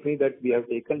a company that we have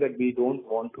taken, that we don't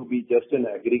want to be just an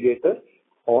aggregator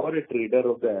or a trader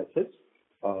of the assets,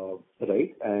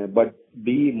 right? But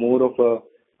be more of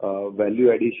a value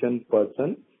addition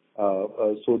person,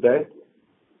 so that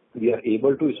we are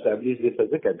able to establish this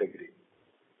as a category.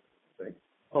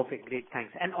 Perfect. Great.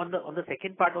 Thanks. And on the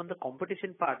second part, on the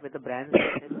competition part, where the brands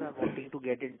themselves are wanting to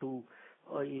get into,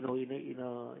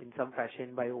 in some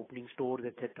fashion by opening stores,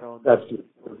 etc. That's a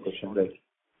good question, right?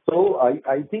 So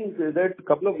I think that a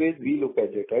couple of ways we look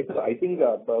at it, right? So I think,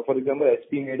 for example,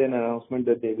 HP made an announcement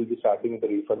that they will be starting with the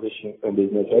refurbishing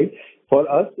business, right? For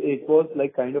us, it was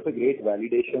kind of a great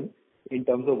validation in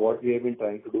terms of what we have been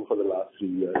trying to do for the last 3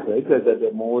 years, right? That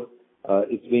the more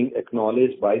it's being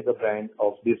acknowledged by the brand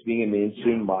of this being a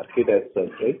mainstream market as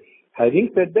such, right? Having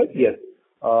said that, yes,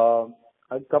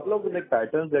 A couple of like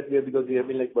patterns that we have, because we have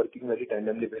been like working very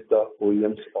tandemly with the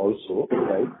OEMs also,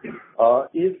 right?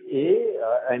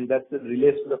 And that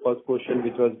relates to the first question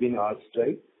which was being asked,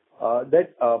 right?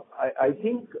 I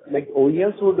think like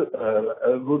OEMs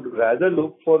would rather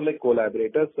look for like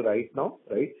collaborators right now,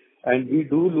 right? And we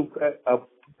do look up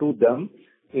to them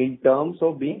in terms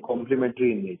of being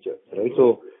complementary in nature, right?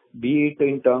 So be it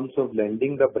in terms of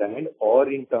lending the brand or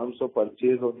in terms of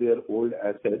purchase of their old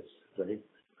assets, right?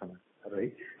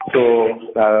 Right. So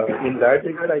in that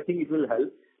regard, I think it will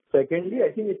help. Secondly,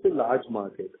 I think it's a large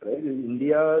market, right? In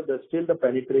India, still the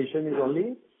penetration is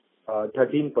only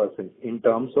 13% in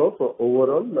terms of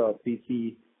overall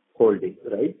PC holding,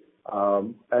 right?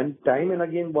 And time and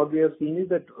again, what we have seen is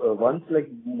that once like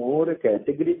more a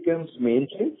category becomes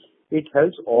mainstream, it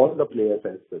helps all the players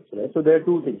as such, right? So there are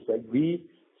two things. Like we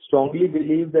strongly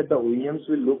believe that the OEMs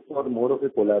will look for more of a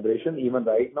collaboration. Even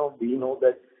right now, we know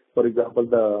that, for example,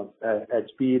 the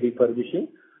HP refurbishing,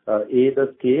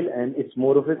 the scale, and it's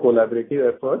more of a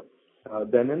collaborative effort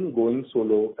than an going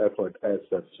solo effort as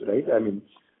such, right? I mean,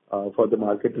 for the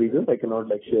market reasons, I cannot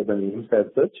like share the names as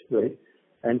such, right?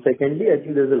 And secondly, I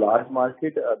think there's a large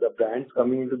market. The brands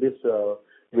coming into this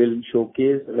will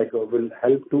showcase, like, will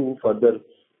help to further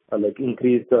like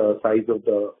increase the size of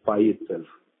the pie itself.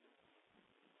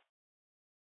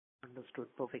 Understood.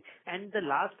 Perfect. And the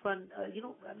last one, I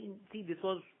mean, see, this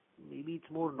was maybe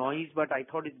it's more noise, but I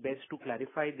thought it's best to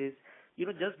clarify this.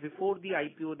 Just before the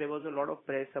IPO, there was a lot of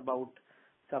press about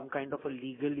some kind of a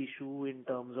legal issue in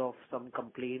terms of some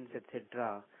complaints,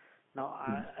 etc. Now,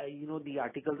 the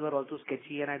articles were also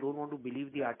sketchy, and I don't want to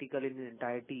believe the article in its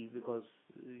entirety because,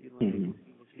 it is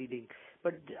misleading.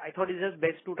 But I thought it's just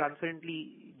best to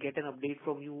transparently get an update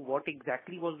from you. What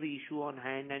exactly was the issue on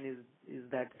hand, and is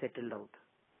that settled out?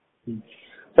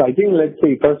 So I think, let's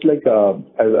say first, like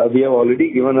we have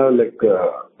already given a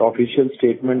official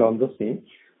statement on the same.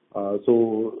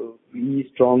 So we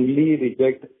strongly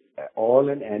reject all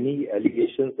and any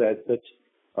allegations as such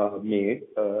made.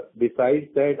 Besides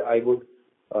that, I would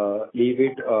leave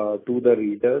it to the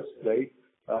readers, right?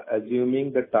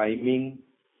 Assuming the timing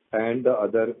and the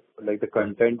other, like the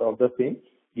content of the same.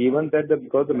 Given that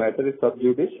because the matter is sub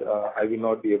judice, I will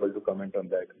not be able to comment on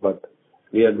that. But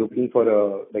we are looking for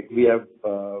we have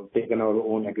taken our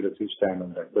own aggressive stand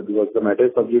on that. But because the matter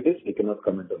is sub judice, we cannot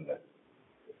comment on that.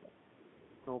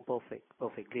 No, perfect.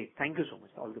 Great. Thank you so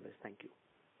much. All the best. Thank you.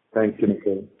 Thank you,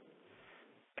 Nikhil.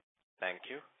 Thank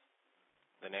you.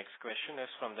 The next question is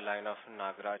from the line of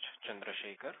Nagaraj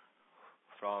Chandrasekhar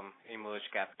from Emerge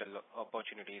Capital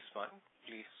Opportunities Fund.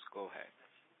 Please go ahead.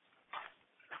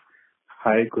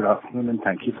 Hi, good afternoon, and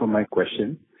thank you for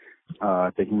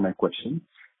taking my question.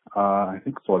 I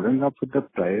think following up with the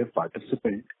prior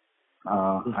participant,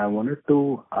 I wanted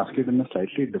to ask it in a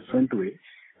slightly different way.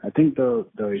 I think the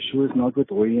issue is not with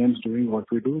OEMs doing what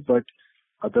we do, but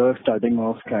others starting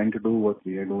off trying to do what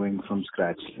we are doing from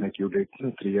scratch, like you did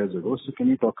 3 years ago. So can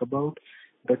you talk about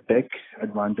the tech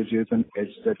advantages and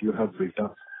edge that you have built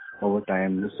up over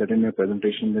time? You said in your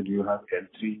presentation that you have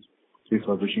L3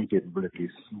 refurbishing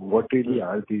capabilities. What really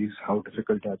are these? How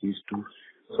difficult are these to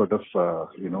sort of,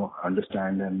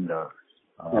 understand and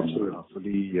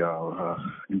fully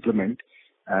implement?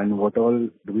 And what all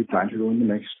do we plan to do in the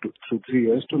next 2-3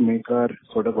 years to make our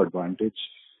sort of advantage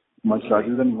much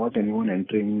larger than what anyone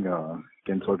entering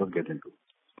can sort of get into?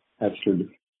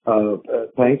 Absolutely.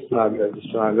 Thanks,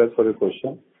 Nagar, for your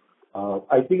question.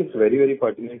 I think it's a very, very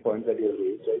pertinent point that you have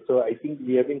raised, right? So I think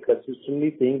we have been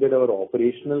consistently saying that our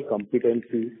operational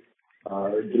competency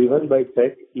driven by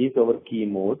tech is our key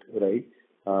mode, right?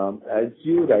 As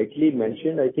you rightly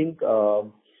mentioned, I think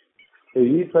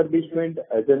refurbishment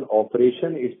as an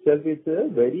operation itself is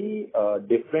very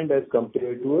different as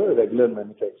compared to a regular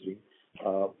manufacturing.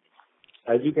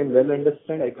 As you can well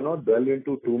understand, I cannot dwell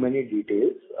into too many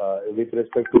details with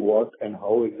respect to what and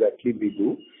how exactly we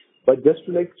do. But just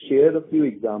to share a few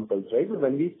examples, right?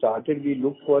 When we started, we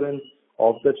looked for an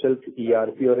off-the-shelf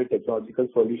ERP or a technological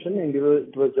solution, and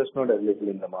it was just not available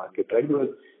in the market, right? Because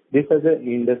this as an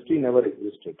industry never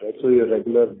existed, right? So your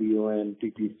regular BOM,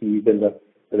 TPCs, and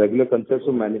the regular concepts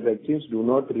of manufacturing do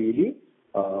not really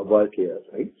work here,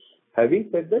 right? Having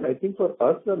said that, I think for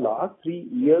us, the last 3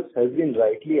 years has been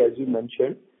rightly, as you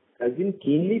mentioned, has been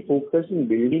keenly focused in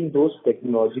building those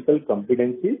technological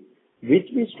competencies, which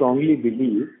we strongly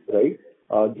believe, right,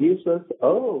 gives us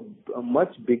a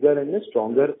much bigger and a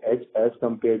stronger edge as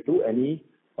compared to any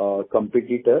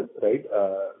competitor, right?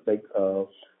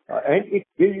 And it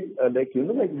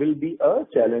will, will be a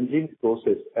challenging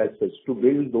process as such to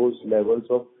build those levels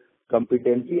of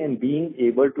competency and being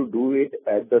able to do it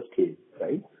at the scale,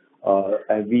 right?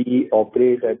 And we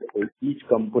operate at each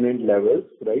component levels,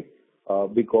 right?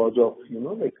 Because of,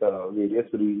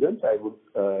 various reasons, I would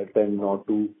tend not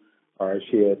to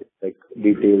share like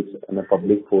details in a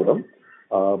public forum.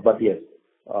 But yes,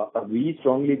 we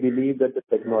strongly believe that the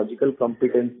technological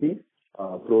competency,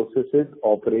 processes,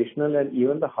 operational, and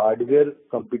even the hardware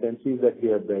competencies that we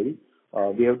have built,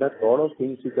 we have done a lot of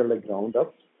things which are like ground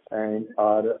up and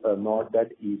are not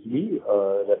that easily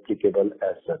replicable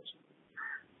as such.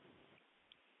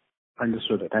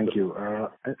 Understood. Thank you. I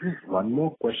think one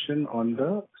more question on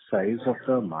the size of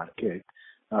the market.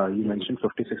 You mentioned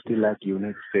 50-60 lakh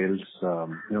unit sales,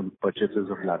 purchases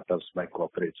of laptops by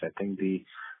corporates. I think the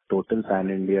total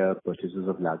pan-India purchases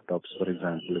of laptops, for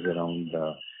example, is around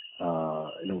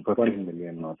 15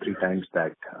 million or 3 times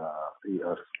that,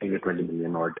 or 20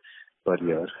 million odd per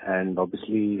year. And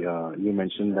obviously, you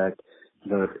mentioned that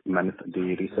the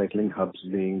recycling hubs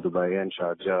being Dubai and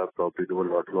Sharjah probably do a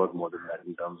lot more than that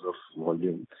in terms of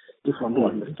volume. Just want to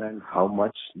understand how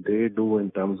much they do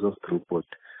in terms of throughput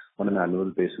on an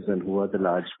annual basis, and who are the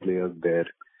large players there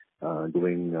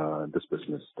doing this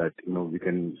business that, we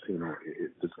can,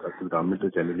 the government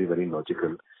is generally very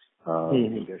logical.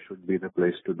 India should be the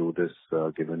place to do this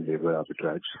given labor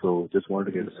arbitrage. So just want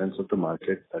to get a sense of the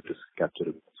market that is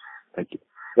captured. Thank you.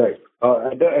 Right.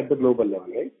 At the global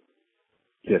level, right?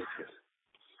 Yes.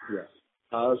 Yeah.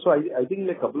 So I think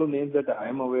a couple of names that I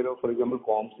am aware of, for example,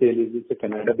 Concall is a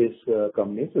Canada-based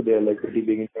company, so they are like pretty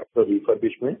big in terms of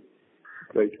refurbishment,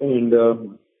 right? And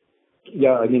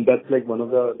yeah, I mean that's like one of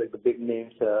the big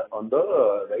names on the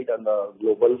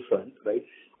global front, right?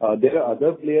 There are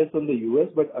other players from the US,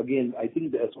 but again, I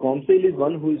think Concall is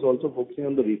one who is also focusing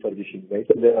on the refurbishing, right?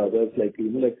 So there are others like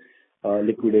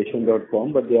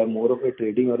liquidation.com, but they are more of a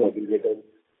trading or aggregator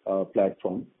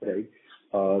platform, right?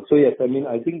 So yes, I mean,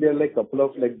 I think there are like couple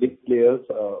of like big players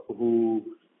who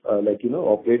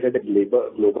operate at a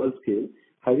global scale.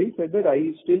 Having said that,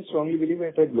 I still strongly believe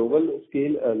at a global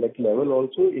scale level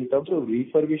also in terms of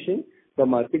refurbishing, the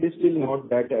market is still not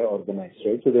that organized,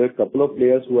 right? So there are a couple of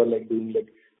players who are like doing like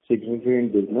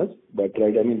significant business, but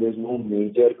right, I mean, there's no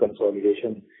major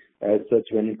consolidation as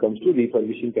such when it comes to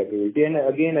refurbishing capability. And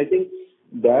again, I think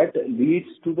that leads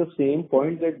to the same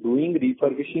point that doing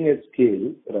refurbishing at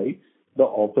scale, right? The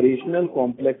operational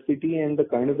complexity and the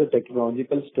kind of the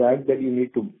technological stack that you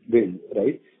need to build,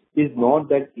 right, is not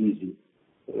that easy,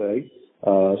 right?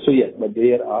 So yes, but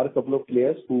there are a couple of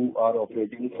players who are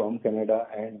operating from Canada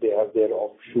and they have their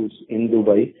offshoots in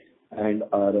Dubai and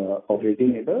are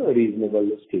operating at a reasonable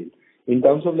scale. In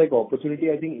terms of like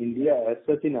opportunity, I think India as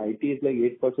such in IT is like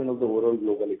 8% of the overall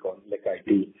global economy, like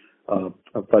IT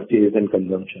purchase and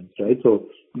consumption, right? So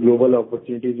global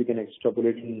opportunities we can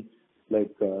extrapolate in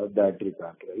like that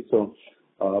regard, right? So,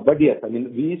 but yes, I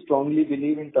mean, we strongly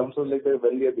believe in terms of like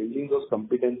when we are building those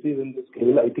competencies in the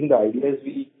scale, I think the idea is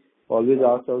we always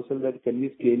ask ourselves that can we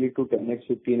scale it to 10x,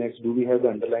 15x? Do we have the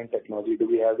underlying technology? Do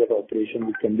we have that operation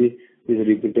which can be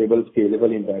repeatable,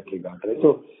 scalable in that regard, right?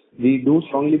 So we do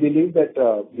strongly believe that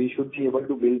we should be able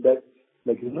to build that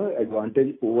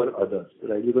advantage over others,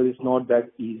 right? Because it's not that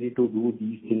easy to do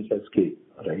these things at scale,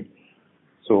 right?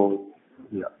 So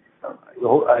yeah.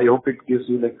 I hope it gives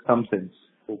you like some sense,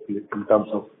 hopefully, in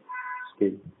terms of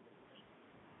scale.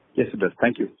 Yes, it does.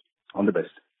 Thank you. All the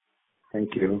best.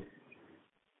 Thank you.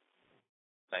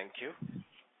 Thank you.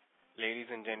 Ladies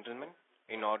and gentlemen,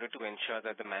 in order to ensure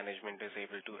that the management is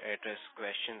able to address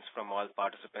questions from all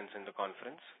participants in the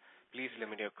conference, please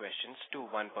limit your questions to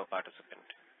one per participant.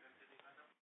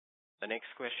 The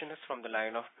next question is from the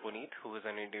line of Puneet, who is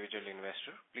an individual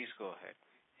investor. Please go ahead.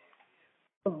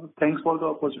 Thanks for the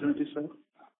opportunity, sir.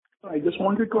 I just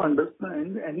wanted to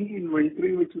understand any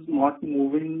inventory which is not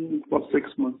moving for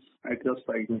 6 months at your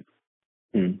site.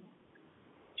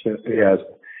 Sure. Yes.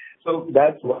 So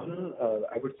that's one,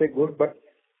 I would say good, but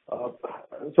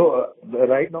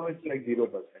right now it's like 0%,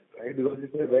 right? Because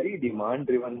it's a very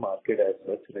demand-driven market as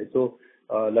such, right? So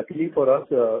luckily for us,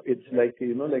 it's like,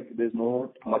 there's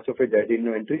no much of a dead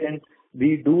inventory, and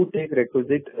we do take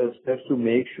requisite steps to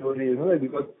make sure,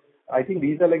 because I think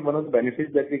these are like one of the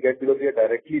benefits that we get because we are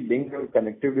directly linked and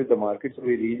connected with the market. So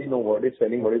we really know what is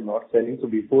selling, what is not selling. So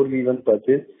before we even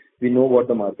purchase, we know what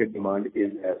the market demand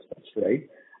is as such, right?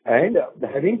 And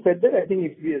having said that, I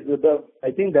think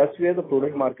I think that's where the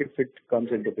product market fit comes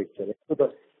into picture. Right? So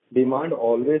the demand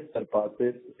always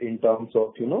surpasses in terms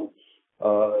of,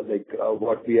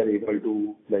 what we are able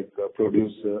to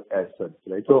produce as such,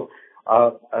 right? So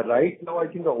right now, I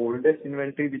think the oldest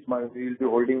inventory which we will be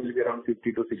holding will be around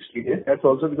 50 to 60 days. That's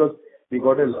also because we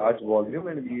got a large volume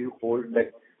and we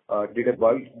did a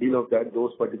bulk deal of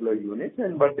those particular units.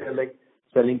 But there are like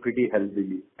selling pretty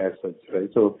healthily as such, right?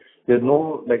 So there's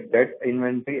no like dead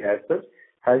inventory as such.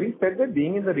 Having said that,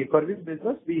 being in the refurbished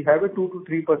business, we have a 2 to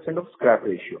 3% of scrap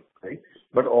ratio, right?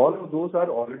 But all of those are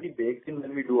already baked in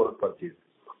when we do our purchase.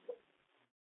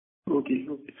 Okay.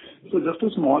 So just a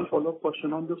small follow-up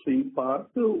question on the same part.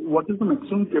 So what is the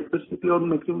maximum capacity or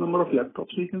maximum number of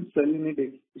laptops we can sell in a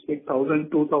day? It's like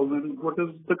 1,000, 2,000. What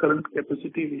is the current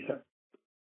capacity we have?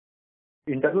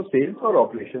 In terms of sales or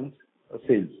operations?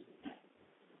 Sales.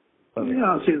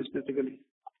 Yeah, sales basically.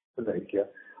 Right. Yeah.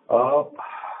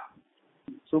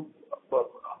 So,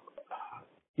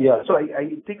 yeah. So I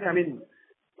think, I mean,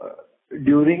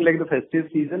 during like the festive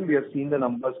season, we have seen the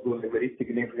numbers go very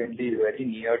significantly, very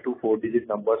near to 4-digit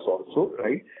numbers also,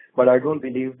 right? But I don't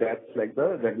believe that's like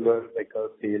the regular, like a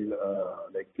sale,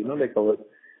 like, you know, like our,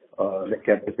 like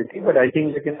capacity. But I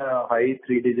think like in a high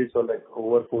 3 digits or like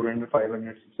over 400,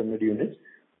 500, 600 units,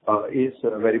 is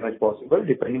very much possible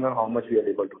depending on how much we are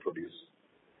able to produce.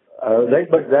 Right,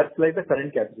 but that's like the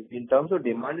current capacity. In terms of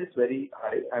demand, it's very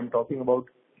high. I'm talking about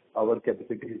our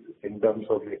capacities in terms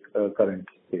of like current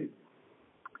sales.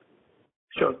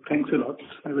 Sure. Thanks a lot.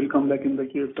 I will come back in the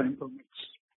queue if time permits.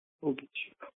 Okay.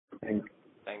 Thank you.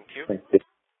 Thank you. Thank you.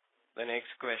 The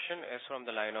next question is from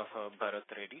the line of Bharat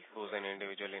Reddy, who's an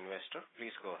individual investor.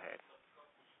 Please go ahead.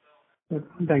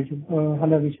 Thank you.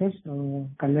 Hello, Vishesh.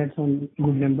 Congrats on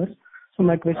good numbers. So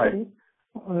my question is,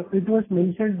 it was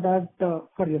mentioned that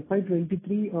for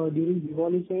FY23, during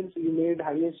Diwali sales, you made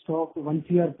highest of 1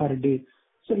 CR per day.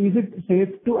 So is it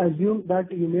safe to assume that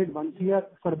you made 1 CR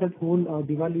for that whole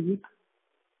Diwali week?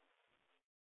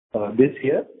 This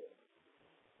year?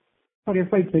 For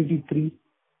FY23.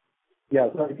 Yeah.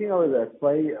 So I think I was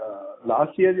FY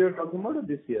last year you were talking about or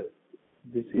this year?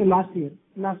 This year. Last year.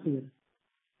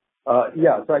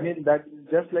 Yeah. So I mean, that's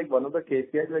just like one of the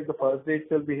KPIs, like the first day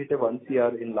itself we hit a 1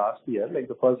 CR in last year. Like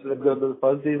the first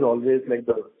day is always like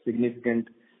the significant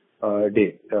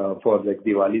day for like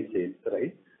Diwali sales,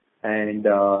 right? And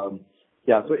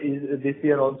yeah, so this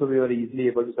year also we were easily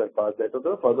able to surpass that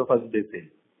for the first day sale.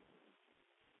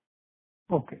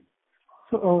 Okay.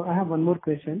 So I have one more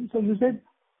question. So you said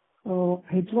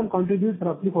H1 contributes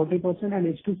roughly 40% and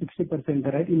H2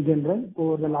 60%, right, in general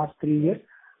over the last 3 years.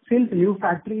 Since new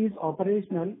factory is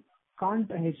operational, can't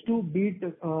H2 beat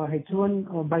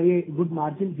H1 by a good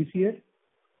margin this year?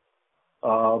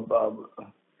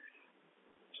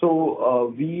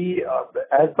 So we,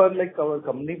 as per like our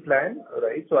company plan,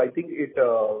 right? So I think it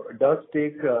does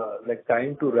take like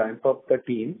time to ramp up the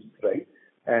teams, right?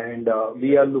 And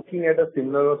we are looking at a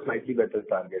similar or slightly better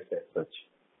target as such.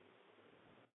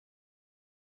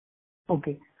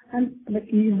 Okay. And like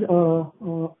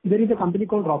there is a company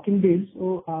called Rocking Deals.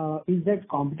 So is that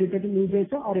competitor to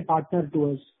Newjaisa or a partner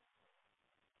to us?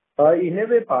 In a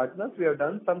way, partners. We have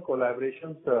done some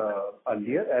collaborations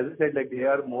earlier. As I said, like they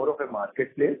are more of a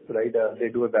marketplace, right? They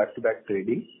do a back-to-back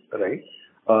trading, right?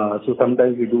 So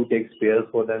sometimes we do take spares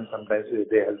for them. Sometimes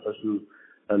they help us to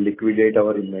liquidate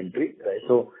our inventory, right?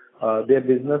 So their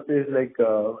business is like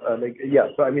yeah.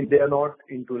 So I mean, they are not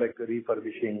into like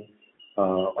refurbishing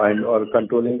and or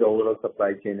controlling the overall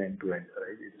supply chain end to end,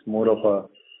 right? It's more of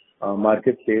a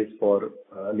marketplace for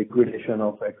liquidation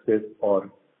of excess or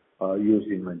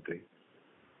used inventory.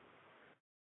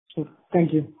 Sure.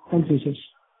 Thank you. Thanks, Vishesh.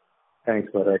 Thanks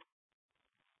for that.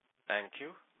 Thank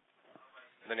you.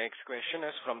 The next question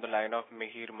is from the line of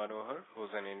Mihir Manohar, who's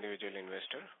an individual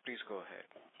investor. Please go ahead.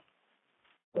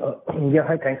 Yeah,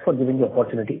 hi. Thanks for giving the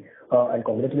opportunity. And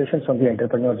congratulations on the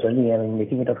entrepreneur journey and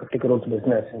making it a 50 crores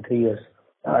business in 3 years.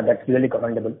 That's really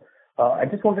commendable. I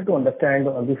just wanted to understand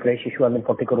on the fresh issue,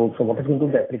 40 crores. So what is going to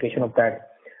be the application of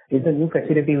that? Is the new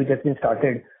facility which has been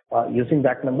started using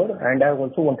that number? And I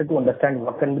also wanted to understand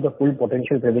what can be the full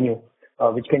potential revenue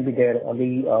which can be there on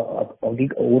the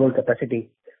overall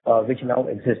capacity which now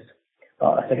exists.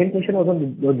 Second question was on the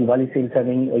Diwali sales. I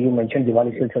mean, you mentioned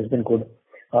Diwali sales has been good.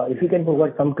 If you can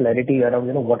provide some clarity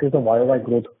around, what is the YOY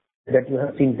growth that you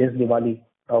have seen this Diwali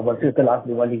versus the last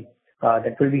Diwali,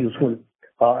 that will be useful.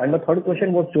 And the third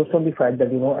question was just on the fact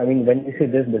that, when we say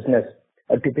this business,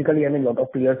 typically, a lot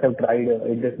of players have tried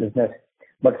in this business,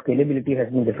 but scalability has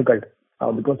been difficult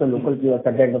because the local players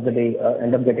at the end of the day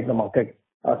end up getting the market.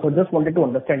 So just wanted to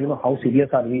understand, how serious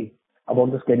are we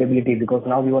about the scalability, because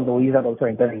now even the OEs are also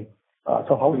entering.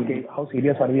 So how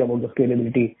serious are we about the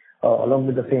scalability along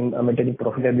with the same maintaining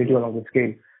profitability along with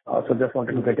scale? So just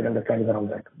wanted to get an understanding around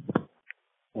that.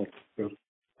 Okay.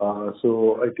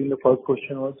 So I think the first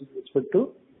question was with respect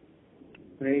to?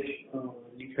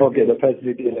 Okay, the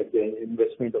facility, like the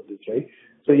investment of this, right?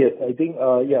 So yes, I think,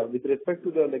 with respect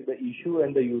to the issue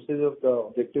and the usage of the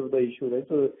objective of the issue, right?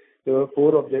 So there were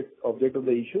four object of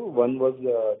the issue. One was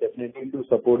definitely to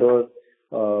support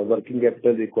our working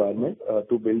capital requirement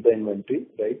to build the inventory,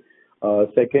 right?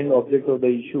 Second object of the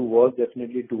issue was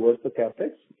definitely towards the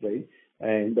CapEx, right?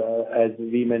 And as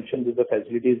we mentioned, that the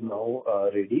facility is now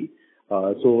ready.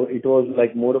 So it was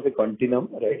like more of a continuum,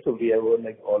 right? So we have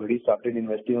like already started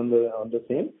investing on the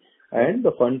same, and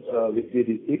the funds which we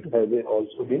received have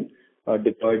also been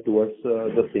deployed towards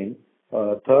the same.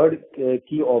 Third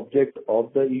key object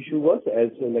of the issue was, as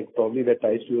like probably that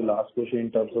ties to your last question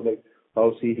in terms of like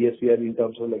how serious we are in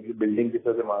terms of like building this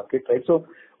as a market, right? So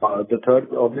the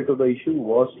third object of the issue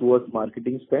was towards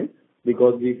marketing spend,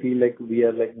 because we feel like we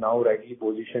are like now rightly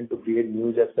positioned to create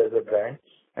Newjaisa as a brand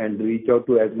and reach out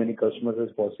to as many customers as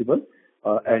possible,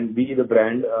 and be the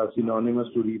brand synonymous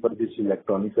to refurbished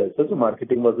electronics as well. So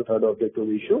marketing was the third object of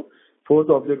the issue. Fourth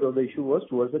object of the issue was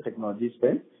towards the technology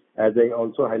spend. As I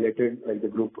also highlighted, like the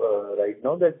group right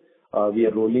now, that we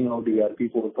are rolling out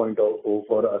ERP 4.0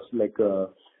 for us like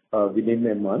within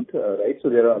a month, right? So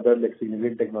there are other like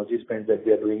significant technology spends that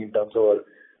we are doing in terms of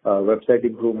our website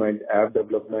improvement, app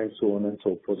development, so on and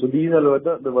so forth. So these were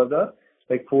the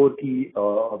like four key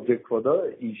objects for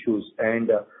the issues,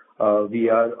 and we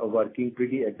are working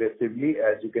pretty aggressively.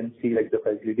 As you can see, like the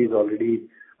facility is already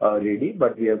ready,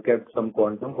 but we have kept some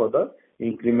quantum for the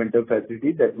incremental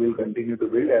facility that will continue to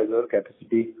build as our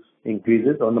capacity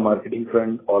increases. On the marketing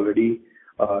front, already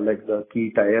like the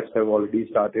key tie-ups have already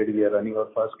started. We are running our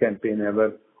first campaign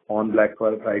ever on Black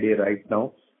Friday right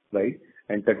now, right?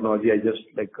 And technology I just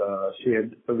like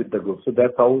shared with the group. So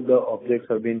that's how the objects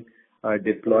have been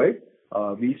deployed.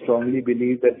 We strongly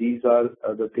believe that these are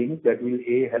the things that will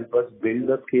A, help us build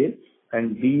the scale,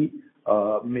 and B,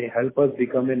 may help us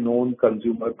become a known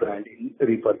consumer brand in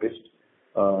refurbished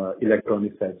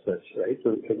electronics as such, right?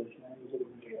 So,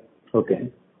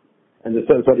 okay. And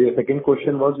sorry, your second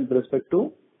question was with respect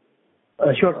to?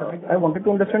 Sure, sir. I wanted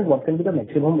to understand what can be the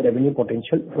maximum revenue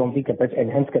potential from the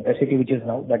enhanced capacity, which is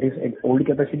now, that is old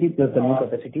capacity plus the new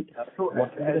capacity.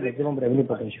 What can be the maximum revenue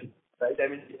potential? Right. I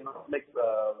mean, like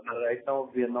right now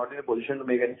we are not in a position to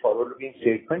make any forward-looking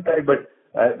statement, right? But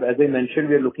as I mentioned,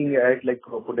 we are looking at like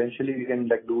potentially we can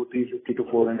like do 350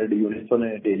 to 400 units on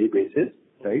a daily basis,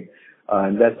 right?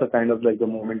 And that's the kind of like the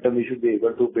momentum we should be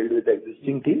able to build with the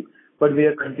existing team. But we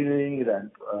are continuing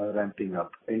ramping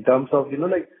up in terms of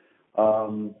like.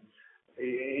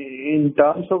 In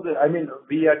terms of I mean,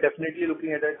 we are definitely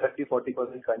looking at a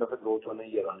 30-40% kind of a growth on a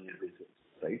year-on-year basis,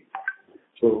 right?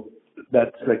 So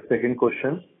that's like second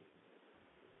question.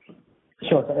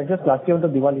 Sure, sir. Just lastly on the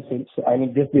Diwali sales. I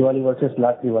mean, this Diwali versus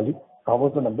last Diwali, how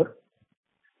was the number?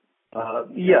 So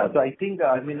I think,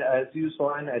 I mean, as you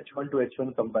saw in H1 to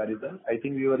H1 comparison, I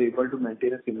think we were able to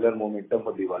maintain a similar momentum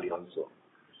for Diwali also,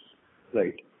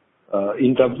 right?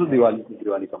 In terms of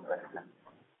Diwali comparison.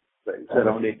 Right. It's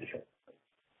around 8%.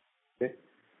 Okay.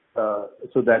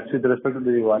 So that's with respect to the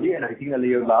Diwali. And I think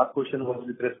your last question was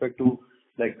with respect to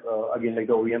like, again, like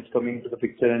the OEMs coming into the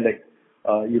picture and like,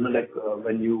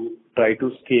 when you try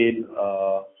to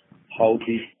scale, how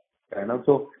these kind of.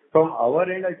 So from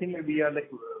our end, I think we are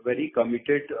like very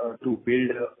committed to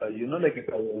build, like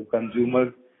a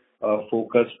consumer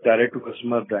focused direct to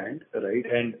customer brand, right?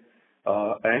 And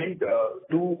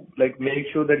to like make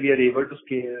sure that we are able to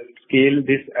scale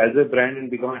this as a brand and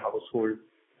become a household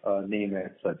name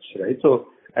as such, right? So,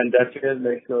 and that's where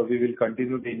like we will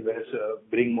continue to invest,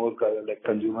 bring more like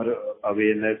consumer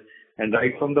awareness, and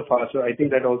right from the first. I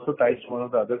think that also ties to one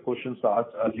of the other questions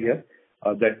asked earlier,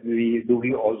 that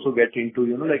we also get into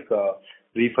like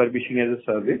refurbishing as a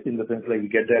service, in the sense like we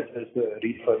get that as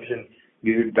refurbish and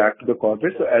give it back to the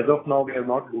corporate. So as of now, we have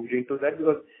not moved into that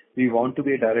because we want to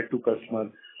be a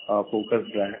direct-to-customer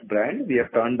focused brand. We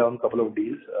have turned down a couple of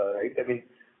deals, right? I mean,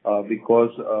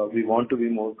 because we want to be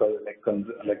more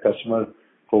like customer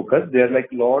focused. There are like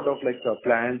lot of like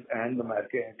plans and the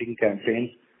marketing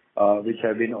campaigns which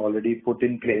have been already put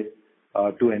in place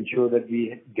to ensure that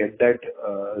we get that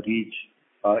reach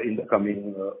in the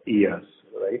coming years,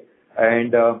 right?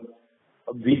 And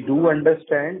we do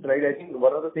understand, right? I think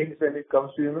one of the things when it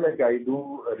comes to like I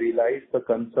do realize the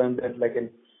concern that like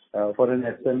for an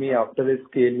SME after a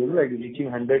scale, like reaching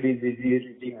 100 is easy,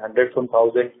 reaching 100 from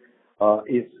 1,000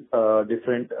 is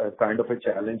different kind of a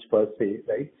challenge per se,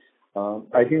 right?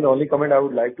 I think the only comment I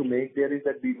would like to make there is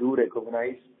that we do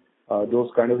recognize those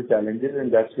kind of challenges, and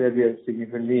that's where we have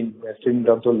significantly invested in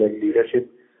terms of like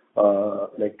leadership,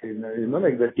 like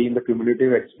like the team, the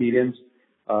cumulative experience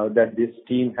that this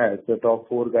team has. The top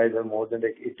 4 guys have more than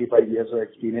like 85 years of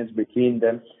experience between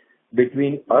them.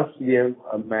 between us, we have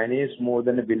managed more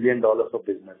than $1 billion of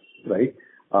business, right?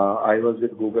 I was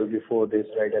with Google before this,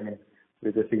 right? I mean,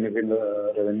 with a significant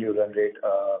revenue run rate.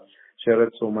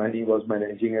 Sharat Somani was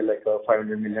managing like a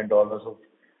 $500 million of,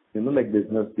 like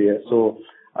business there. So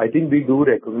I think we do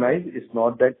recognize it's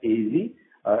not that easy.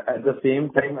 At the same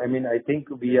time, I mean, I think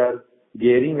we are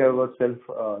gearing ourselves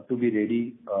to be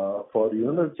ready for,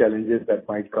 the challenges that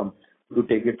might come to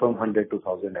take it from 100 to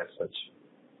 1,000 as such.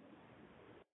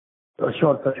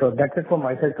 Sure, sir. Sure. That's it from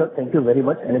my side, sir. Thank you very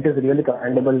much. And it is really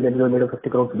commendable that you have made a 50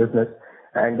 crores business.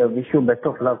 And wish you best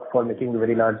of luck for making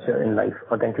very large in life.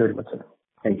 Thank you very much, sir.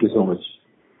 Thank you so much.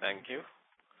 Thank you.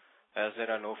 As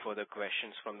there are no further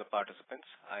questions from the participants,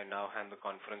 I now hand the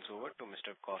conference over to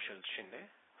Mr. Kaushal Shinde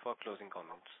for closing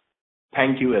comments.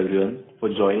 Thank you everyone for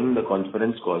joining the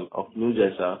conference call of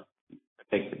Newjaisa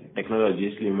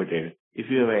Technologies Limited. If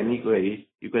you have any queries,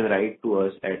 you can write to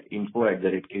us at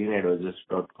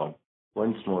info@kirinadvisors.com.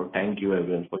 Once more, thank you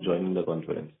everyone for joining the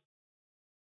conference.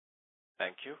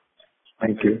 Thank you.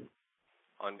 Thank you.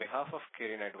 On behalf of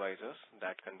Kirin Advisors,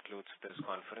 that concludes this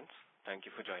conference. Thank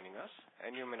you for joining us,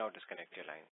 and you may now disconnect your line.